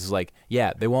Sanders is like,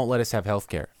 yeah, they won't let us have health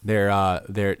care.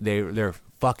 They're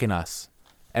fucking us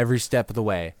every step of the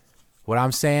way. What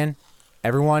I'm saying,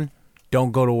 everyone,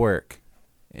 don't go to work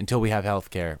until we have health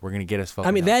care. We're gonna get us fucking.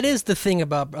 I mean, that healthcare. is the thing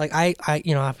about like I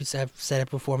obviously I've said it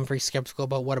before. I'm very skeptical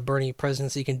about what a Bernie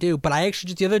presidency can do. But I actually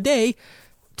just the other day,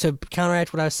 to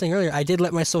counteract what I was saying earlier, I did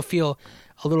let myself feel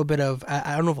a little bit of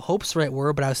I don't know if hope's the right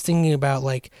word, but I was thinking about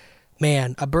like,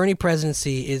 man, a Bernie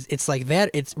presidency it's like that.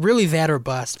 It's really that or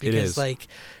bust because It is. like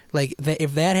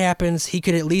if that happens, he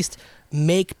could at least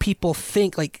make people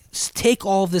think, like take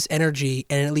all of this energy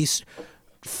and at least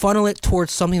funnel it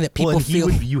towards something that people and feel.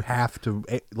 you have to,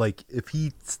 like, if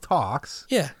he talks,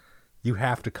 Yeah. you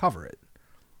have to cover it.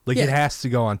 Like, Yeah. it has to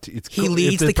go on. He if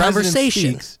leads the president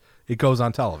conversation. speaks, it goes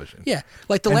on television. Yeah.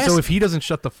 Like the And last. so if he doesn't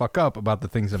shut the fuck up about the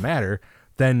things that matter,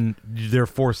 then they're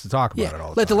forced to talk about it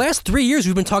all the like time. the last 3 years,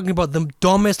 we've been talking about the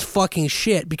dumbest fucking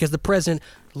shit because the president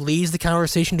leads the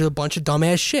conversation to a bunch of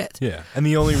dumbass shit. Yeah. And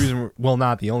the only reason, well,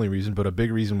 not the only reason, but a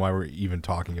big reason why we're even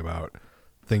talking about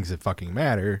things that fucking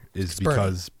matter is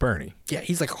because Bernie. Yeah,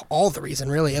 he's like all the reason,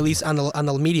 really, at least on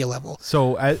the media level.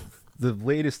 So the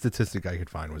latest statistic I could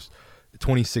find was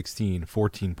 2016,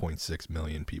 14.6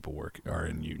 million people are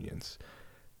in unions.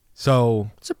 So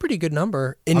It's a pretty good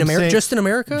number in I'm America, saying- just in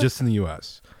America. just in the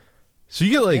U.S. So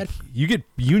you get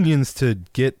unions to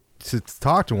get to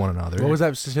talk to one another. What was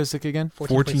that statistic again?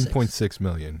 14.6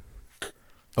 million.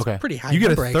 Okay. Pretty high. You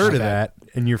get a number, third actually. of that,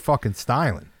 and you're fucking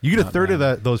styling. You get a third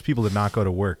of those people that not go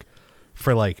to work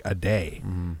for like a day,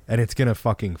 and it's gonna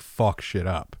fucking fuck shit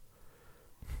up.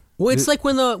 Well, it's like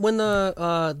when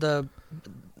the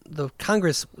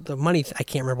Congress, the money, I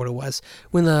can't remember what it was,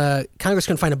 when the Congress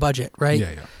couldn't find a budget, right?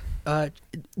 Yeah.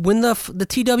 When the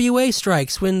TWA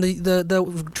strikes, when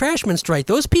the trashmen strike,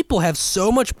 those people have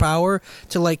so much power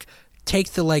to like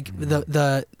take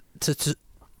the to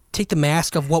take the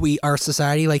mask of what our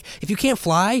society. Like if you can't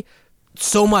fly,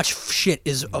 so much shit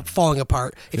is falling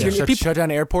apart. If Shut down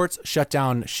airports, shut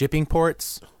down shipping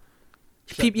ports,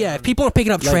 if people aren't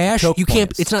picking up Like trash, choke you can't.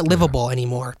 points. It's not livable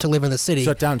anymore to live in the city.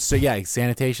 shut down. So yeah,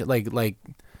 sanitation, like Those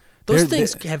they're-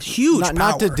 things have huge power.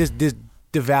 Not to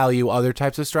devalue other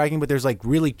types of striking, but there's like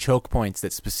really choke points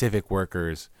that specific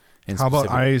workers How about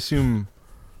I assume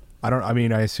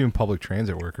I assume public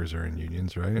transit workers are in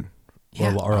unions, right?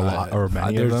 Yeah. Or a lot, or many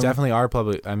of There's them. definitely are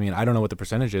public. I mean, I don't know what the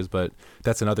percentage is, but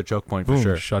that's another choke point for Boom,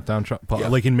 sure. shut down. Yeah.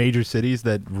 Like in major cities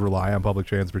that rely on public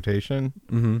transportation.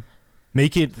 Mm-hmm.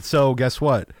 Make it so. Guess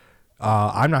what?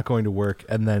 I'm not going to work,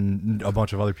 and then a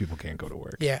bunch of other people can't go to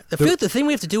work. Yeah, I feel like the thing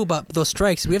we have to do about those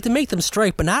strikes, we have to make them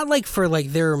strike, but not like for like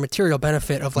their material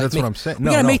benefit of like. That's what I'm saying. We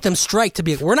No, gotta no. make them strike to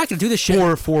be. We're not gonna do this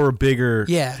shit. For a bigger.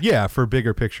 Yeah. For a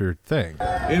bigger picture thing.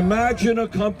 Imagine a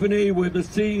company where the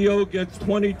CEO gets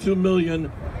 $22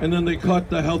 million and then they cut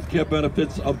the health care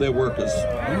benefits of their workers.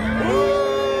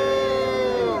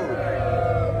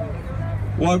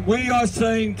 What we are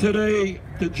saying today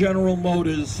to General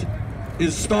Motors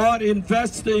is start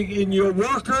investing in your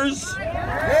workers.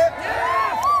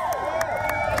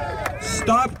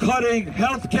 Stop cutting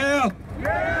health care.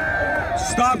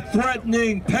 Stop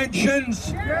threatening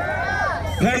pensions.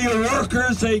 Pay your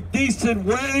workers a decent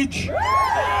wage.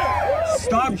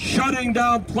 Stop shutting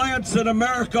down plants in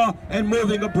America and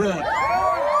moving abroad.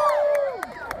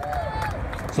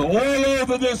 So all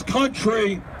over this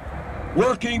country,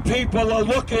 working people are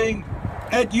looking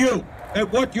at you,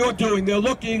 at what you're doing. They're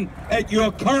looking at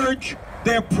your courage.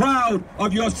 They're proud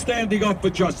of your standing up for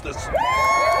justice.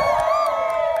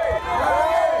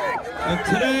 And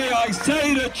today I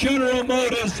say to General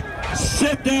Motors,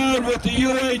 sit down with the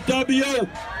UAW,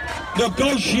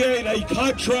 negotiate a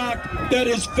contract that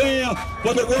is fair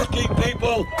for the working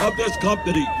people of this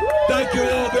company. Thank you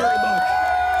all very much.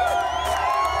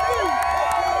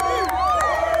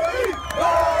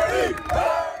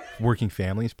 Working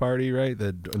Families Party, right?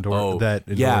 That yeah,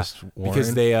 endorsed Warren.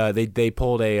 because they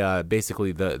pulled a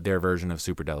basically their version of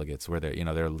superdelegates, where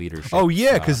their leadership. Oh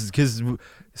yeah, because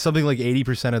something like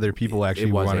 80% of their people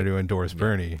actually was wanted it. to endorse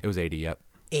Bernie. It was 80. Yep.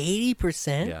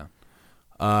 80%.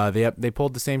 Yeah. They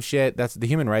pulled the same shit. That's the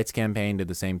Human Rights Campaign did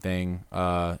the same thing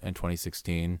in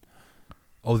 2016.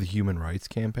 Oh, the Human Rights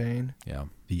Campaign, Yeah.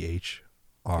 the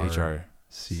HRC.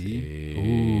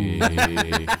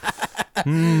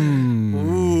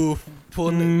 Ooh,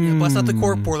 bust out the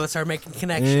corkboard. Let's start making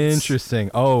connections.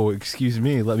 Interesting. Oh, excuse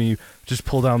me. Let me just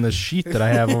pull down this sheet that I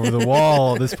have over the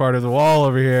wall. This part of the wall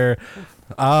over here.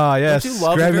 Ah, yes. Don't you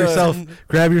love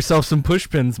Grab yourself some push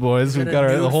pins, boys. We've got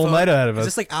the whole night ahead of Is us.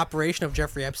 this like Operation of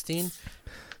Jeffrey Epstein?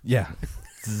 Yeah.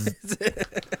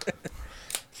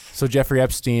 So Jeffrey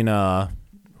Epstein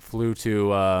flew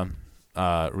to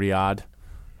Riyadh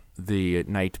the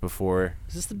night before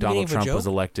Is this the beginning Donald of a Trump joke? was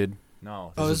elected.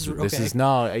 No. Oh, this is okay. It's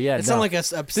not like a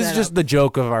This is just the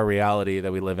joke of our reality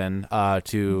that we live in. Wait,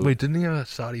 didn't he have a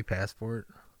Saudi passport?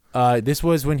 This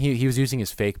was when he was using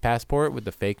his fake passport with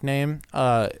the fake name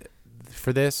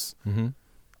for this.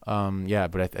 Mm-hmm. Yeah,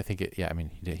 but I think it. Yeah, I mean,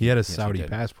 he did. He had a yes, he Saudi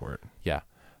did. passport. Yeah,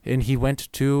 and he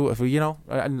went to. I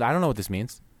don't know what this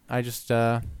means. I just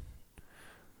know.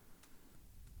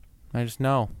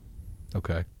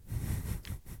 Okay.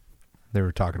 They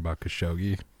were talking about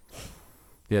Khashoggi.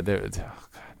 Yeah, there. Oh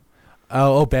God.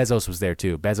 Oh, Bezos was there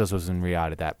too. Bezos was in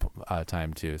Riyadh at that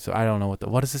time too. So I don't know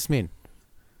what does this mean?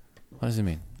 What does it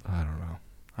mean? I don't know.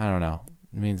 I don't know.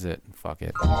 It means that fuck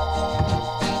it.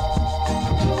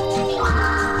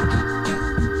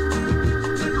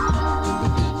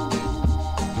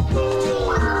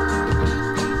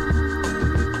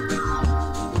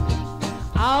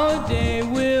 Our day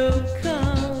will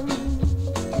come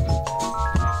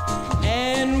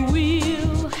and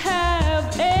we'll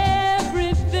have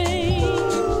everything.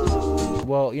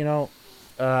 Well,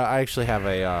 I actually have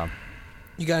a.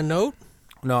 You got a note?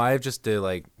 No, I have just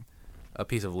a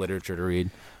piece of literature to read.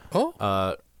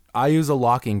 Oh. I use a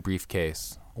locking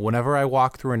briefcase. Whenever I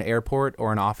walk through an airport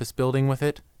or an office building with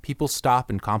it, people stop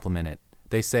and compliment it.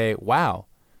 They say, "Wow,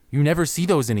 you never see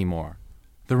those anymore."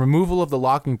 The removal of the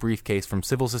locking briefcase from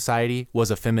civil society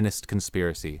was a feminist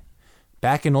conspiracy.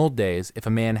 Back in old days, if a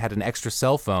man had an extra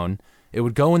cell phone, it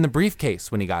would go in the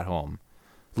briefcase when he got home.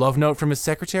 Love note from his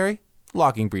secretary?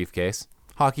 Locking briefcase.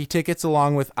 Hockey tickets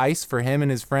along with ice for him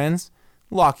and his friends?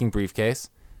 Locking briefcase.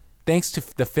 Thanks to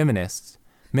the feminists,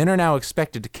 men are now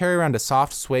expected to carry around a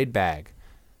soft suede bag,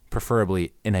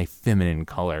 preferably in a feminine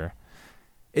color.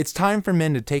 It's time for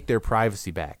men to take their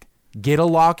privacy back. Get a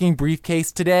locking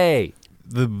briefcase today.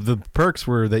 The perks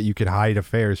were that you could hide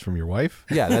affairs from your wife.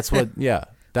 Yeah, that's what. Yeah,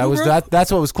 Who wrote that's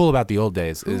what was cool about the old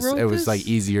days. Who Is wrote it was this? like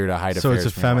easier to hide So affairs.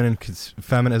 it's a from your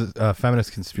wife.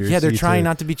 feminist conspiracy. Yeah, they're trying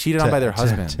not to be cheated on by their to-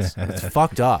 husbands. It's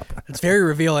fucked up. It's very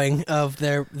revealing of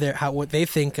their what they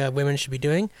think women should be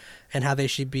doing and how they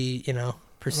should be, I'm not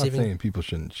perceiving. saying people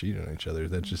shouldn't cheat on each other.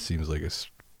 That just seems like a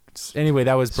Anyway,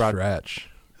 that was brought stretch.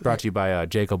 to you by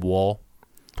Jacob Wool,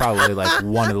 probably like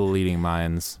one of the leading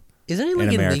minds. Isn't he like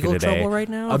in America legal today. trouble right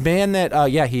now? A man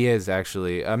that, yeah, he is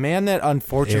actually a man that,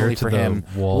 unfortunately Heir to for the him,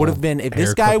 Wall would have been if this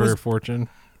hair guy clipper was fortune.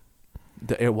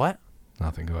 what?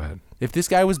 Nothing. Go ahead. If this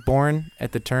guy was born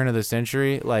at the turn of the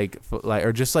century,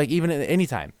 or just like even at any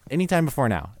time before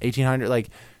now, 1800, like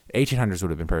 1800s would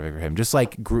have been perfect for him. Just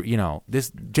like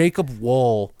this Jacob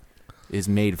Wool is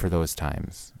made for those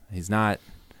times. He's not.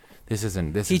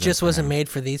 He just wasn't made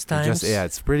for these times.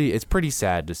 It's pretty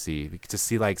sad to see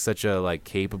like such a like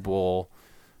capable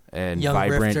and Young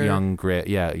vibrant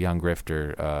grifter. young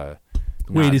grifter.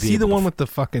 Wait, not is be he the able to one with the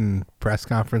fucking press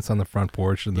conference on the front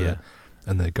porch and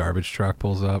the garbage truck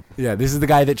pulls up? Yeah, this is the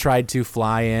guy that tried to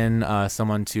fly in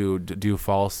someone to do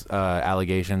false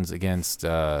allegations against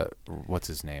what's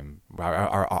his name?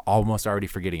 Almost already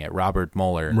forgetting it. Robert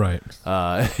Mueller. Right.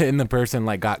 And the person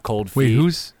like got cold feet. Wait,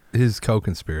 who's his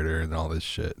co-conspirator and all this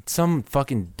shit? Some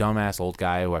fucking dumbass old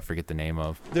guy who I forget the name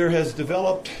of. There has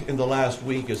developed in the last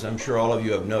week, as I'm sure all of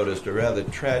you have noticed, a rather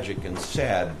tragic and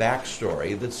sad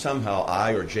backstory that somehow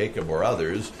I or Jacob or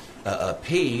others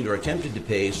paid or attempted to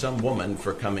pay some woman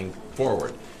for coming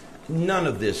forward. None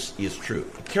of this is true.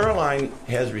 Caroline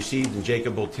has received, and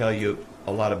Jacob will tell you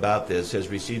a lot about this, has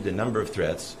received a number of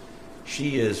threats.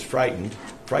 She is frightened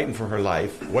for her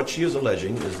life. What she is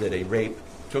alleging is that a rape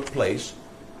took place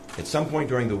at some point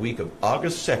during the week of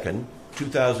August 2nd,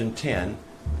 2010,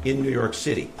 in New York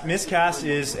City. Miss Cass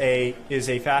is a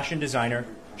fashion designer.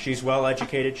 She's well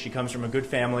educated. She comes from a good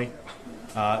family.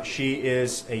 She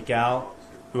is a gal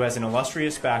who has an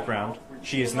illustrious background.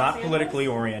 She is not politically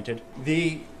oriented.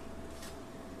 The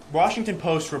Washington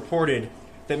Post reported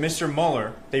that Mr.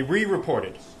 Mueller, they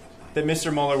re-reported that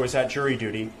Mr. Mueller was at jury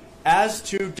duty as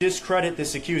to discredit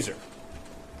this accuser.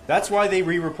 That's why they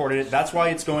re-reported it. That's why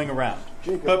it's going around.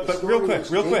 Jacob, But real quick,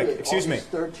 excuse me.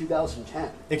 August 3rd,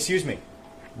 2010. Excuse me.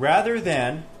 Rather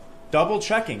than double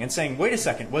checking and saying, wait a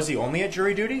second, was he only at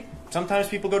jury duty? Sometimes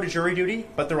people go to jury duty,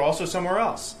 but they're also somewhere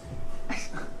else.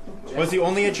 Was he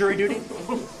only at jury duty?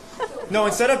 No,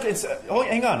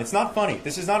 hang on, it's not funny.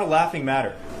 This is not a laughing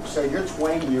matter. So you're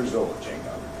 20 years old,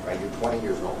 Jacob, right? You're 20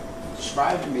 years old.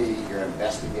 Describe to me your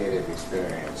investigative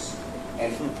experience.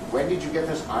 And when did you get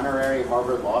this honorary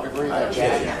Harvard Law degree?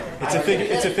 It's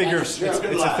a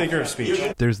figure of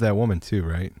speech. There's that woman too,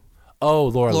 right? Oh,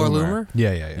 Laura Loomer?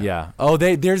 Yeah. Oh,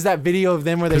 there's that video of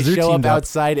them where they 'Cause they're show up teamed up.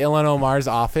 outside Ilhan Omar's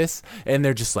office, and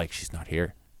they're just like, she's not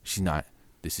here. She's not.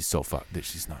 This is so fucked.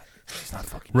 She's not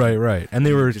fucking here. Right. And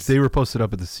they were posted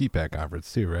up at the CPAC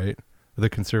conference too, right? The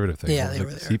conservative thing. Yeah, Was they it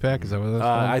were there. CPAC, is that what it was?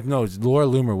 I know Laura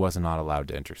Loomer was not allowed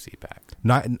to enter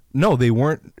CPAC. No, they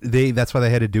weren't. That's why they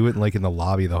had to do it in the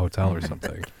lobby of the hotel or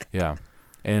something. Yeah,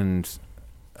 and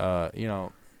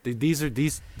these are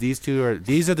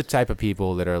the type of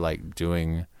people that are like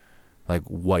doing like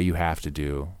what you have to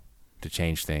do to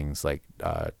change things, like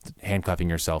handcuffing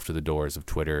yourself to the doors of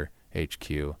Twitter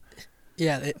HQ.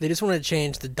 Yeah, they just want to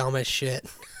change the dumbest shit.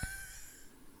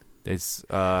 It's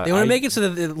They want to make it so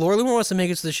that Laura Loomer wants to make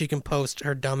it so that she can post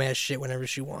her dumbass shit whenever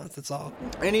she wants. That's all.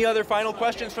 Any other final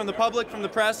questions from the public, from the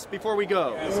press, before we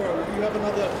go? You have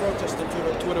another protest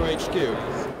at Twitter HQ.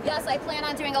 Yes, I plan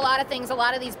on doing a lot of things. A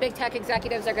lot of these big tech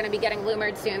executives are going to be getting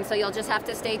loomered soon, so you'll just have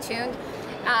to stay tuned.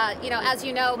 As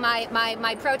you know,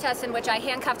 my protest in which I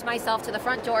handcuffed myself to the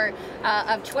front door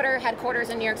of Twitter headquarters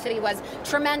in New York City was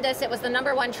tremendous. It was the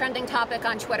 #1 trending topic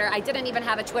on Twitter. I didn't even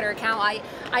have a Twitter account.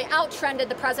 I out-trended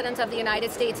the President of the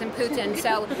United States and Putin,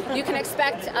 so you can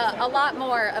expect a lot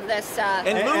more of this.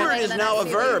 And loomered is now a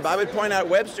verb. I would point out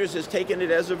Webster's has taken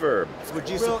it as a verb. Would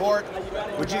you support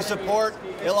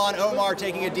Ilhan Omar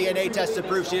taking a DNA test to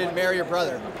prove she didn't marry your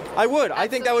brother? I would. I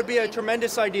think that would be a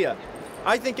tremendous idea.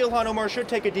 I think Ilhan Omar should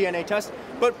take a DNA test,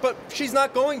 but she's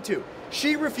not going to.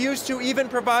 She refused to even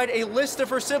provide a list of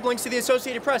her siblings to the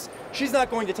Associated Press. She's not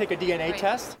going to take a DNA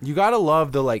test. You gotta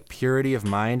love the like purity of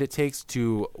mind it takes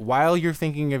to, while you're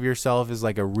thinking of yourself as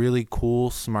like a really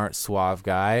cool, smart, suave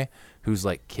guy who's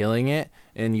like killing it,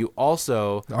 and you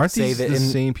also Aren't say these that the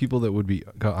same people that would be?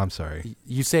 I'm sorry.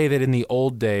 You say that in the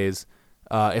old days,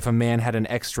 if a man had an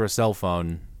extra cell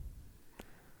phone,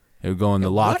 it would go in the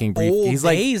locking brief. Old He's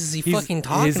like, days is he fucking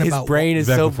talking his about? brain is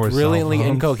Back so before cell brilliantly phones.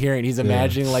 incoherent. He's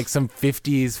imagining like some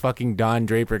 50s fucking Don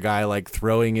Draper guy like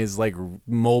throwing his like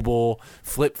mobile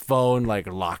flip phone, like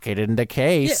lock it in the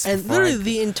case. Yeah, and literally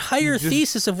the entire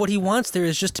thesis of what he wants there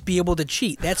is just to be able to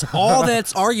cheat. That's all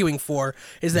that's arguing for,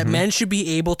 is that men should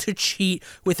be able to cheat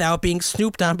without being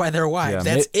snooped on by their wives.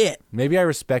 Yeah, That's it. Maybe I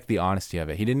respect the honesty of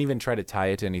it. He didn't even try to tie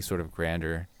it to any sort of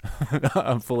grander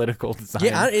political designer.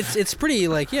 Yeah, it's pretty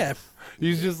like yeah.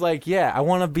 He's just like, yeah, I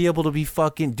want to be able to be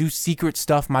fucking do secret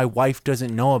stuff my wife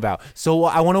doesn't know about. So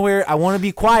I want to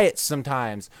be quiet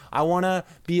sometimes. I want to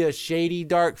be a shady,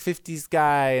 dark 50s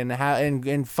guy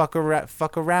and fuck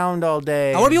around all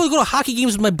day. I want to be able to go to hockey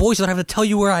games with my boys so I don't have to tell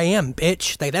you where I am,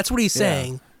 bitch. Like that's what he's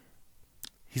saying.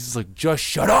 He's just like, just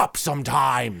shut up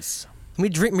sometimes.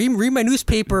 Let me read my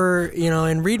newspaper,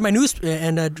 and read my news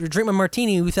and drink my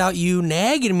martini without you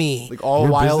nagging me. Like all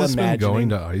while businessmen imagining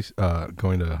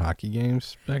going to hockey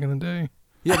games back in the day.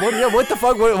 Yeah, what the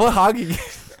fuck? What hockey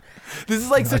games? This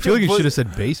is like such I feel like you a should have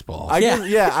said baseball.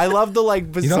 I love the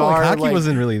like bizarre. Hockey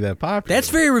wasn't really that popular. That's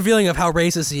very revealing of how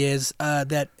racist he is.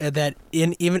 That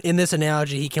even in this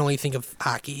analogy, he can only think of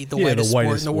hockey, the whitest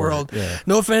sport in the world. Yeah.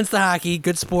 No offense to hockey,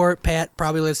 good sport. Pat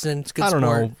probably listens. It's good sport. I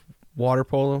don't know. Water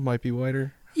polo might be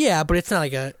whiter. Yeah, but it's not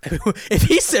like a. If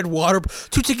he said 2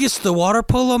 tickets to the water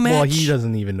polo match. Well, he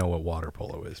doesn't even know what water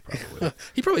polo is. Probably.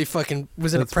 He probably fucking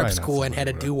was in a That's prep probably not school and had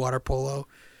to something do water polo.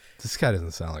 This guy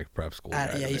doesn't sound like a prep school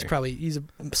guy. Yeah, he's a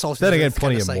salty. Then again,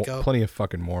 psycho. plenty of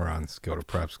fucking morons go to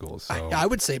prep schools. So I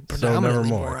would say predominantly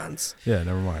never morons. Yeah,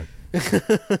 never mind.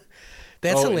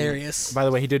 That's hilarious. By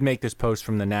the way, he did make this post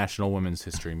from the National Women's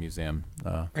History Museum.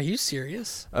 Are you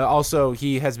serious? Also,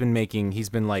 he's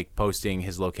been like posting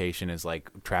his location as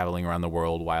like traveling around the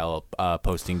world while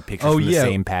posting pictures from the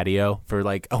same patio for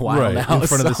like a while now. In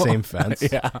front of the same fence.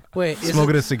 Yeah. Wait,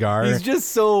 smoking a cigar. He's just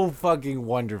so fucking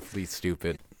wonderfully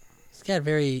stupid. He's got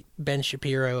very Ben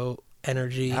Shapiro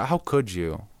energy. How could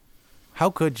you? How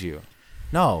could you?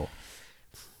 No.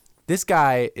 This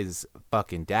guy is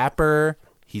fucking dapper.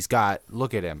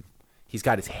 Look at him. He's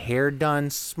got his hair done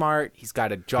smart. He's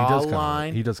got a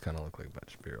jawline. He does kind of look like Ben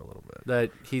Shapiro a little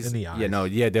bit. In the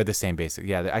eyes. Yeah, they're the same basic.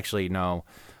 Yeah, actually, no.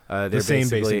 They're the same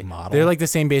basic model. They're like the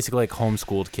same basic like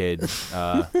homeschooled kid.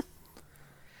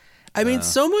 I mean,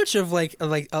 so much of like a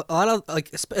lot of like,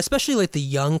 especially like the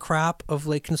young crop of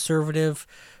like conservative,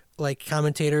 like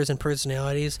commentators and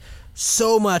personalities.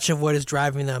 So much of what is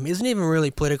driving them isn't even really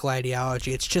political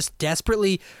ideology. It's just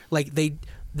desperately like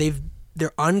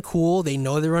they're uncool. They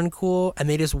know they're uncool, and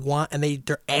they just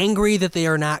they're angry that they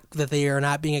are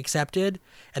not being accepted,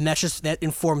 and that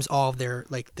informs all of their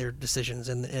decisions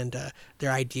and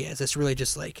their ideas. It's really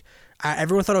just like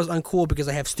everyone thought I was uncool because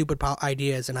I have stupid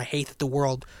ideas, and I hate that the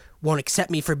world won't accept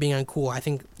me for being uncool. I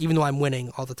think even though I'm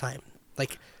winning all the time,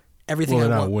 like everything. Well,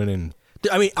 they're not winning.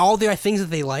 I mean, all the things that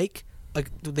they like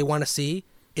they want to see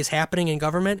is happening in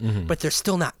government, but they're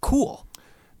still not cool.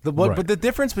 But the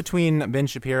difference between Ben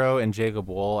Shapiro and Jacob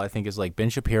Wohl, I think, is like Ben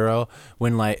Shapiro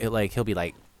when like he'll be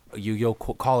like you'll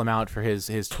call him out for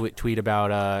his tweet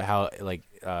about how like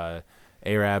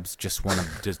Arabs just want to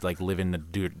just like live in the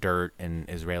dirt and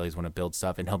Israelis want to build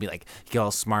stuff, and he'll be like he get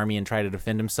all smarmy and try to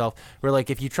defend himself. Where like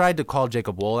if you tried to call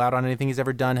Jacob Wohl out on anything he's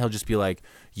ever done, he'll just be like,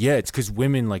 yeah, it's because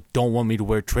women like don't want me to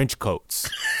wear trench coats.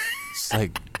 It's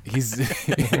like he's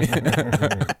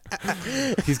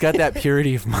got that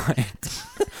purity of mind.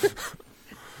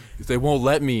 They won't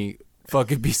let me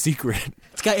fucking be secret.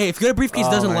 If your briefcase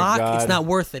doesn't lock, it's not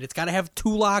worth it. It's got to have 2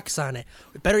 locks on it.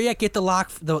 Better yet, get the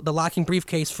locking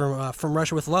briefcase from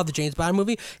Russia with Love, the James Bond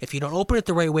movie. If you don't open it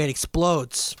the right way, it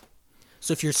explodes.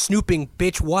 So if your snooping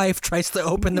bitch wife tries to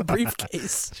open the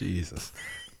briefcase, Jesus.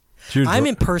 I'm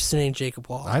impersonating Jacob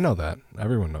Wohl. I know that.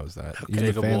 Everyone knows that. Okay.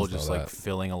 Jacob Wohl just like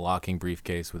filling a locking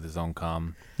briefcase with his own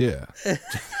cum. Yeah.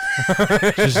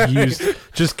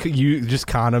 just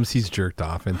condoms he's jerked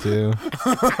off into.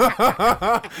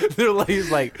 They're like, he's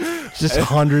like just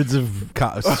hundreds of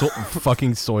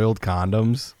fucking soiled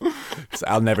condoms.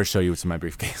 I'll never show you what's in my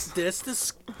briefcase.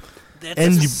 That's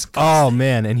oh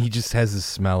man, and he just has the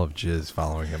smell of jizz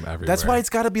following him everywhere. That's why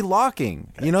it's got to be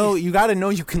locking. You know, you got to know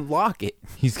you can lock it.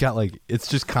 He's got like it's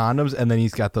just condoms, and then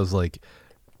he's got those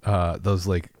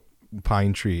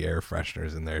pine tree air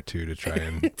fresheners in there too to try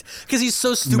and because he's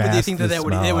so stupid they think that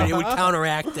would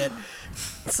counteract it.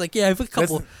 It's like I have a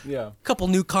couple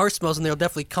new car smells, and they'll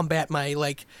definitely combat my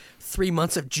like 3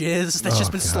 months of jizz that's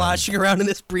just been sloshing around in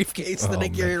this briefcase that I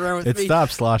carry around with me. It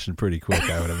stopped sloshing pretty quick,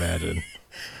 I would imagine.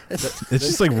 It's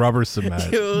just like rubber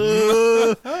cement.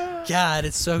 God,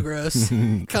 it's so gross.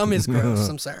 Cum is gross.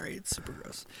 I'm sorry, it's super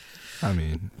gross. I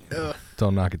mean,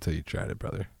 don't knock it till you tried it,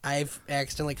 brother. I've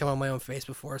accidentally come on my own face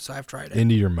before, so I've tried it.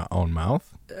 Into your own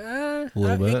mouth? A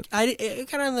little bit. It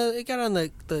got on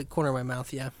the corner of my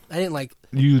mouth. Yeah, I didn't like.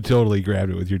 You totally grabbed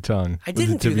it with your tongue. I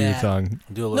didn't with the tip do of that. your tongue.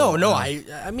 Do a little, No.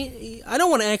 I mean, I don't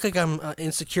want to act like I'm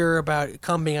insecure about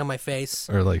cum being on my face.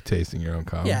 Or like tasting your own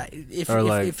cum. Yeah,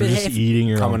 Or just eating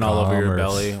your own coming all over cum, your or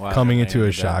belly while coming you're into laying a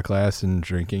in shot glass and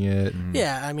drinking it.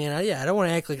 Yeah, I mean, I don't want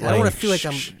to act like I don't want to feel like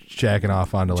I'm jacking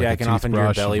off onto like jacking a off into your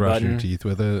toothbrush belly and brush button. your teeth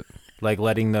with it. Like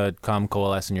letting the cum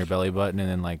coalesce in your belly button and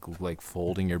then like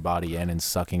folding your body in and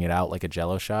sucking it out like a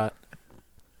Jello shot.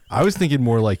 I was thinking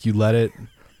more like you let it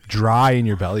dry in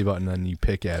your belly button and then you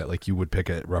pick at it like you would pick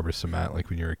at rubber cement like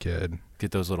when you were a kid. Get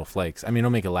those little flakes. I mean,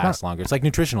 it'll make it last longer. It's like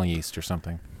nutritional yeast or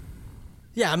something.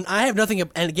 Yeah, I have nothing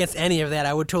against any of that.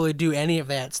 I would totally do any of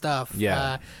that stuff.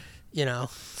 Yeah. You know,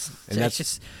 And it's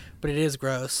just, but it is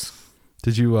gross.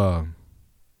 Did you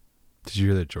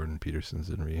hear that Jordan Peterson's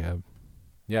in rehab?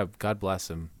 Yeah, God bless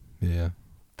him. Yeah.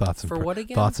 Thoughts and For what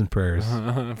again? Thoughts and prayers.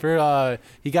 For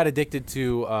he got addicted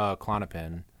to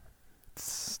Klonopin.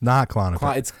 It's not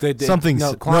Klonopin. It's the something.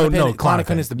 No, Klonopin, no,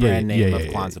 Klonopin is the brand name of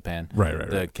yeah. Clonazepam.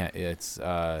 Right. It's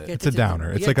it's a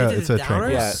downer. It's like it's a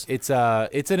tranquil. Yeah, it's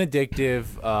an addictive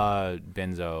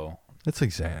benzo. It's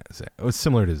like it's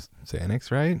similar to Xanax,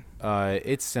 right?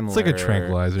 It's similar. It's like a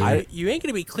tranquilizer. You ain't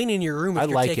gonna be cleaning your room if I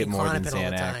you're like taking it more than Klonopin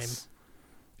all the time. Xanax.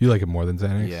 You like it more than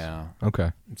Xanax? Yeah.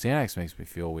 Okay. Xanax makes me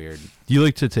feel weird. You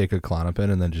like to take a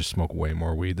Klonopin and then just smoke way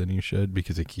more weed than you should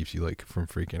because it keeps you like from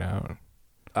freaking out.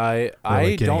 I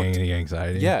like getting don't any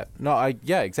anxiety. Yeah. No.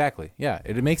 Exactly. Yeah.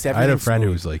 It makes everything. I had a friend smooth.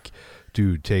 who was like,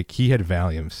 dude, he had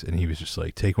Valiums and he was just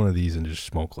like, take one of these and just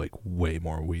smoke like way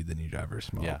more weed than you'd ever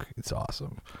smoke. Yeah. It's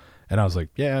awesome. And I was like,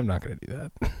 yeah, I'm not going to do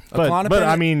that. Klonopin- but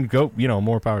I mean, go,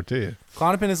 more power to you.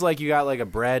 Klonopin is like you got like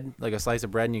a slice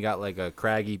of bread and you got like a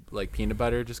craggy like peanut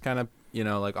butter just kind of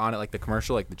like on it like the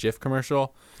commercial, like the Jif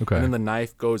commercial. Okay. And then the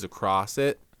knife goes across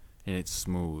it and it's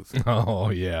smooth. Oh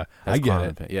yeah, That's I get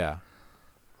Klonopin. it. Yeah.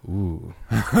 Ooh,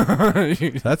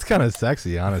 that's kind of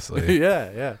sexy, honestly.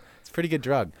 Yeah. It's a pretty good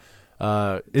drug.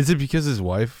 Is it because his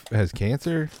wife has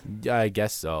cancer? Yeah, I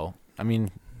guess so. I mean,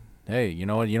 hey, you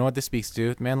know what this speaks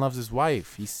to? The man loves his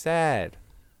wife. He's sad.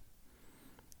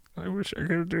 I wish I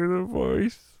could do the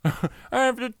voice. I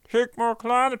have to take more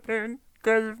Klonopin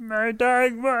because of my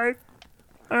dying wife.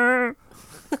 I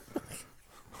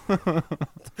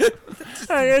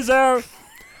guess I'll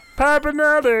pop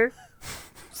another.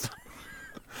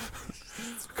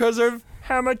 Because of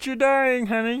how much you're dying,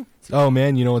 honey. Oh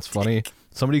man, you know what's funny?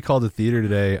 Somebody called the theater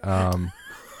today.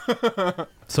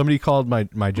 Somebody called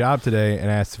my job today and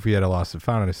asked if we had a lost and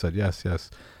found, and I said yes.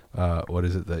 What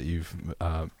is it that you've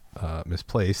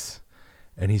misplaced?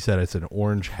 And he said it's an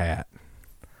orange hat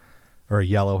or a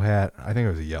yellow hat. I think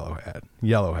it was a yellow hat.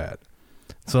 Yellow hat.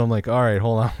 So I'm like, all right,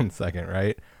 hold on 1 second,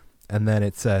 right? And then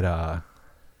it said,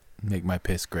 "Make my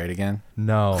piss great again."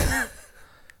 No,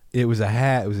 it was a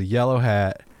hat. It was a yellow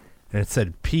hat, and it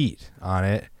said Pete on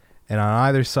it. And on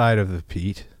either side of the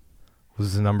Pete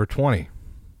was the number 20.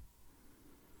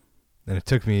 And it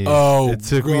took me. It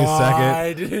took me a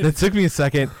second. It took me a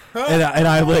second, and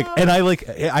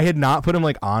I had not put him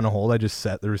like on hold. I just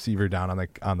set the receiver down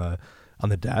on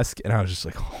the desk, and I was just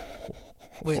like, oh.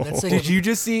 Wait, that's like Did you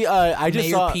just see? I just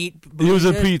Mayor saw. Pete. It was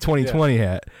a Pete 2020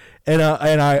 hat, and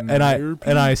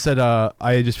I said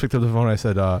I just picked up the phone. And I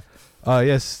said,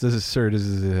 yes, does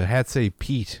the hat say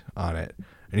Pete on it?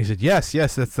 And he said, yes,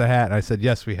 that's the hat. And I said,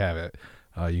 yes, we have it.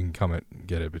 You can come and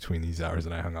get it between these hours.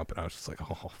 And I hung up, and I was just like,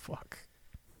 oh fuck.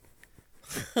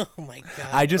 Oh my god!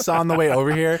 I just saw on the way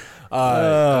over here,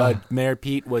 Mayor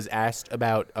Pete was asked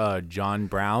about John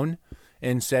Brown,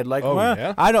 and said like, Oh, well,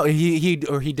 yeah? I don't. He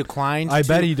declined. I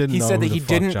bet he didn't He know said who that he the fuck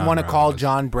didn't John want to Brown call was.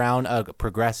 John Brown a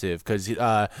progressive because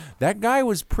that guy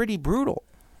was pretty brutal.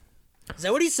 Is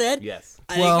that what he said? Yes.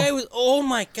 That Well- guy was. Oh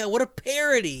my god! What a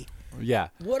parody! Yeah.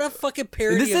 What a fucking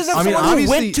parody! This is of someone who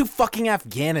obviously- went to fucking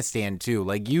Afghanistan too.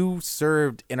 Like you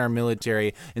served in our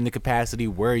military in the capacity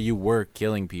where you were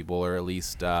killing people, or at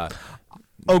least.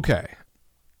 Okay,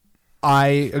 I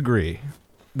agree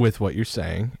with what you're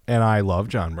saying, and I love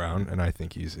John Brown, and I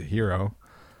think he's a hero.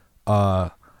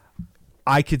 I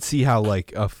could see how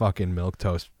like a fucking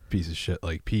milquetoast piece of shit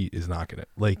like Pete is not gonna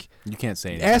like. You can't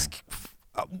say anything. Ask.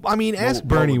 I mean, ask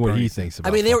Bernie would what Bernie he say? thinks about.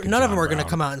 I mean, fucking none of John them are going to Brown.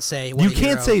 come out and say what You a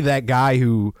can't hero. say that guy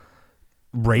who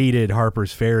raided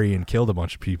Harper's Ferry and killed a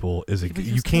bunch of people is a. But he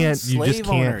You was can't. killing You just slave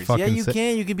can't owners. fucking. Yeah, you say,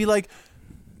 can. You could be like,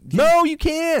 No, you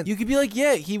can't. You could be like,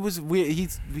 yeah, he was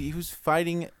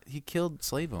fighting. He killed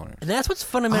slave owners. And that's what's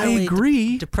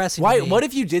fundamentally depressing. Why? To me. What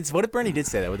if Bernie did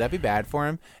say that? Would that be bad for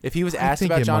him? If he was asked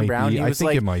about John Brown, he was I think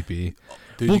like, it might be.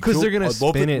 Well, because they're gonna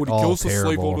spin it all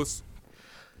terrible.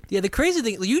 Yeah, the crazy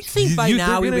thing, you think by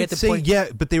now we'd be at the point. Yeah,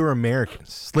 but they were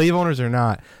Americans. Slave owners are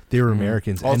not. They were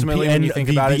Americans. Ultimately, and when you think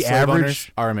about it, the slave owners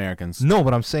average are Americans. No,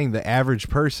 but I'm saying the average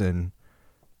person.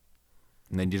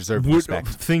 And they deserve respect.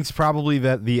 Thinks probably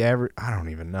that the average. I don't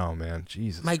even know, man.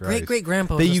 Jesus. My Christ. great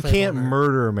grandpa. That you can't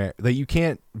murder. That you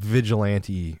can't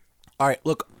vigilante. All right,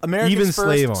 look, Americans even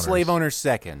first, slave owners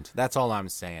second. That's all I'm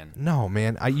saying. No,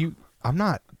 man. I'm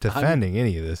not defending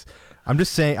any of this. I'm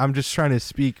just saying. I'm just trying to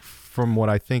speak from what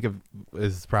I think of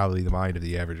is probably the mind of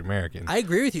the average American. I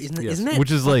agree with you. Isn't that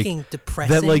which is fucking like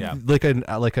depressing? that, like an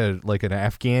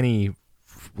Afghani,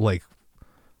 like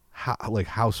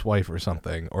housewife or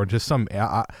something, or just some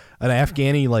an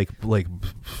Afghani like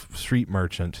street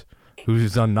merchant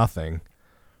who's done nothing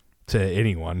to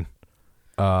anyone.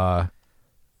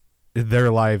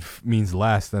 Their life means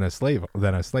less than a slave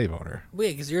owner.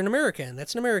 Wait, because you're an American.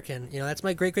 That's an American. That's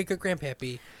my great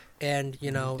grandpappy. And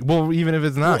well, even if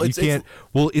it's not, you can't.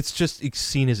 It's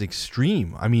seen as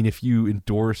extreme. I mean, if you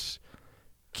endorse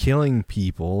killing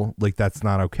people, like that's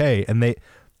not okay, and they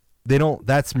don't.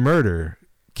 That's murder.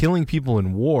 Killing people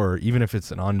in war, even if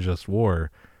it's an unjust war,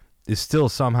 is still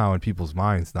somehow in people's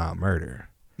minds not murder.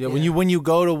 Yeah, when you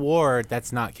go to war,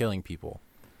 that's not killing people.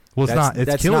 Well, it's not.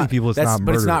 It's killing people. It's not murder.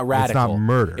 But it's not radical. It's not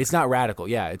murder. It's not radical.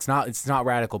 Yeah, it's not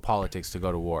radical politics to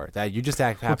go to war. That you just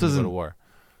happen to go to war.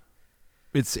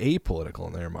 It's apolitical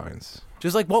in their minds.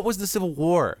 Just like, what was the Civil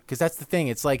War? Because that's the thing.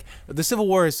 It's like the Civil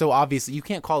War is so obvious. You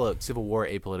can't call a Civil War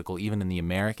apolitical, even in the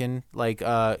American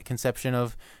conception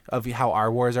of how our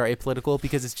wars are apolitical,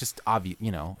 because it's just obvious.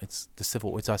 It's the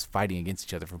Civil. It's us fighting against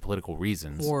each other for political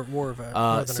reasons. War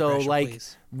of so aggression, like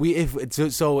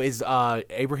please. is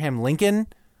Abraham Lincoln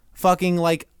fucking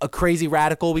like a crazy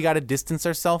radical we got to distance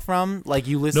ourselves from, like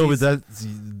Ulysses? No, but that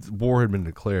war had been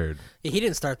declared. Yeah, he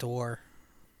didn't start the war.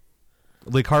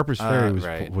 Like Harper's Ferry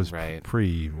was right.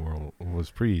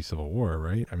 pre-Civil War,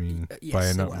 right? I mean, Yes, by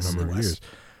a it number of years.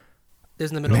 It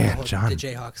was in the middle of the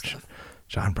Jayhawk stuff.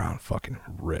 John Brown fucking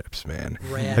rips, man.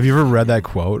 Rad. Have you ever read that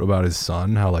quote about his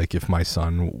son? How like if my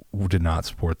son did not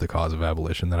support the cause of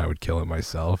abolition, then I would kill him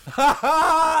myself.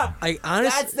 I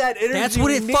honestly, that's what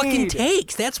it fucking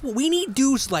takes. That's what we need.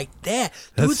 Dudes like that.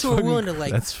 Dudes who are willing to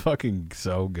like. That's fucking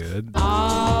so good.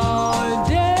 Our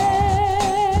day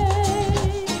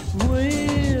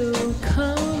will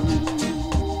come.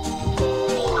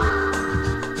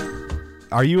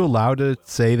 Are you allowed to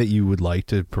say that you would like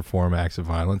to perform acts of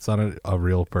violence on a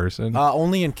real person?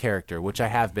 Only in character, which I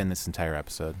have been this entire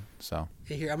episode. So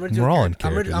Here, I'm gonna do. We're all a in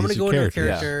character. character. I'm gonna These go are into a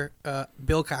characters. character.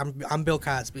 I'm Bill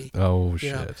Cosby. Oh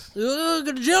You know, shit!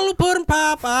 Got a Jello pudding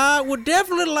pop. I would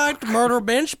definitely like to murder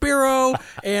Ben Shapiro,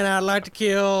 and I'd like to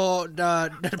kill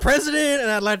the president,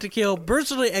 and I'd like to kill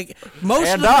personally most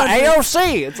and of the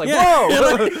AOC. It's like, whoa,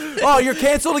 oh, you're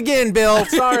canceled again, Bill.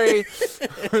 Sorry,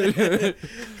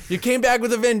 you came back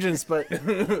with a vengeance, but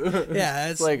yeah,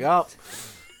 it's like, oh,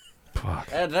 fuck.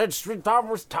 And then Street Tom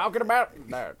was talking about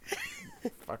that.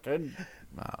 Fucking.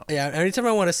 Wow. Yeah, anytime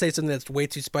I want to say something that's way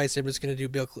too spicy, I'm just gonna do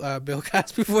Bill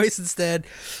Cosby voice instead.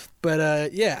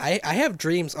 But yeah, I have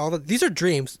dreams. These are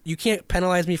dreams. You can't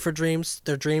penalize me for dreams.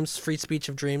 They're dreams. Free speech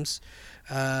of dreams.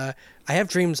 I have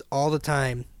dreams all the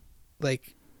time,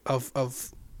 like of.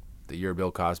 That you're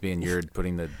Bill Cosby and you're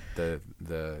putting the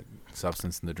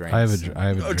substance in the drains. I have a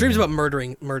dream. Dreams about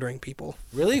murdering people.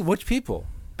 Really? Which people?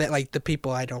 That like the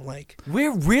people I don't like.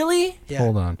 We're really? Yeah.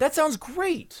 Hold on. That sounds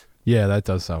great. Yeah, that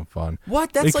does sound fun.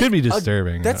 What? That's it could be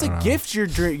disturbing. That's I a don't know. gift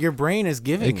your brain is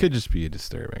giving. It could just be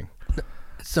disturbing.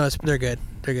 So they're good.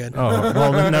 They're good. Oh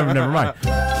well, then never mind.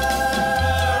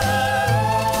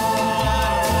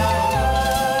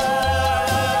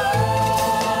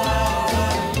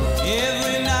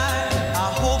 Every night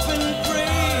I hope and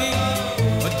pray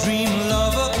a dream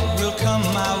lover will come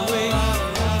my way.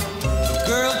 A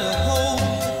girl to hold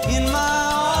in my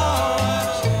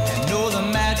arms and know the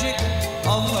magic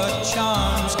of her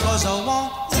charms. 'Cause I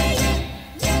want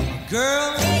a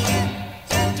girl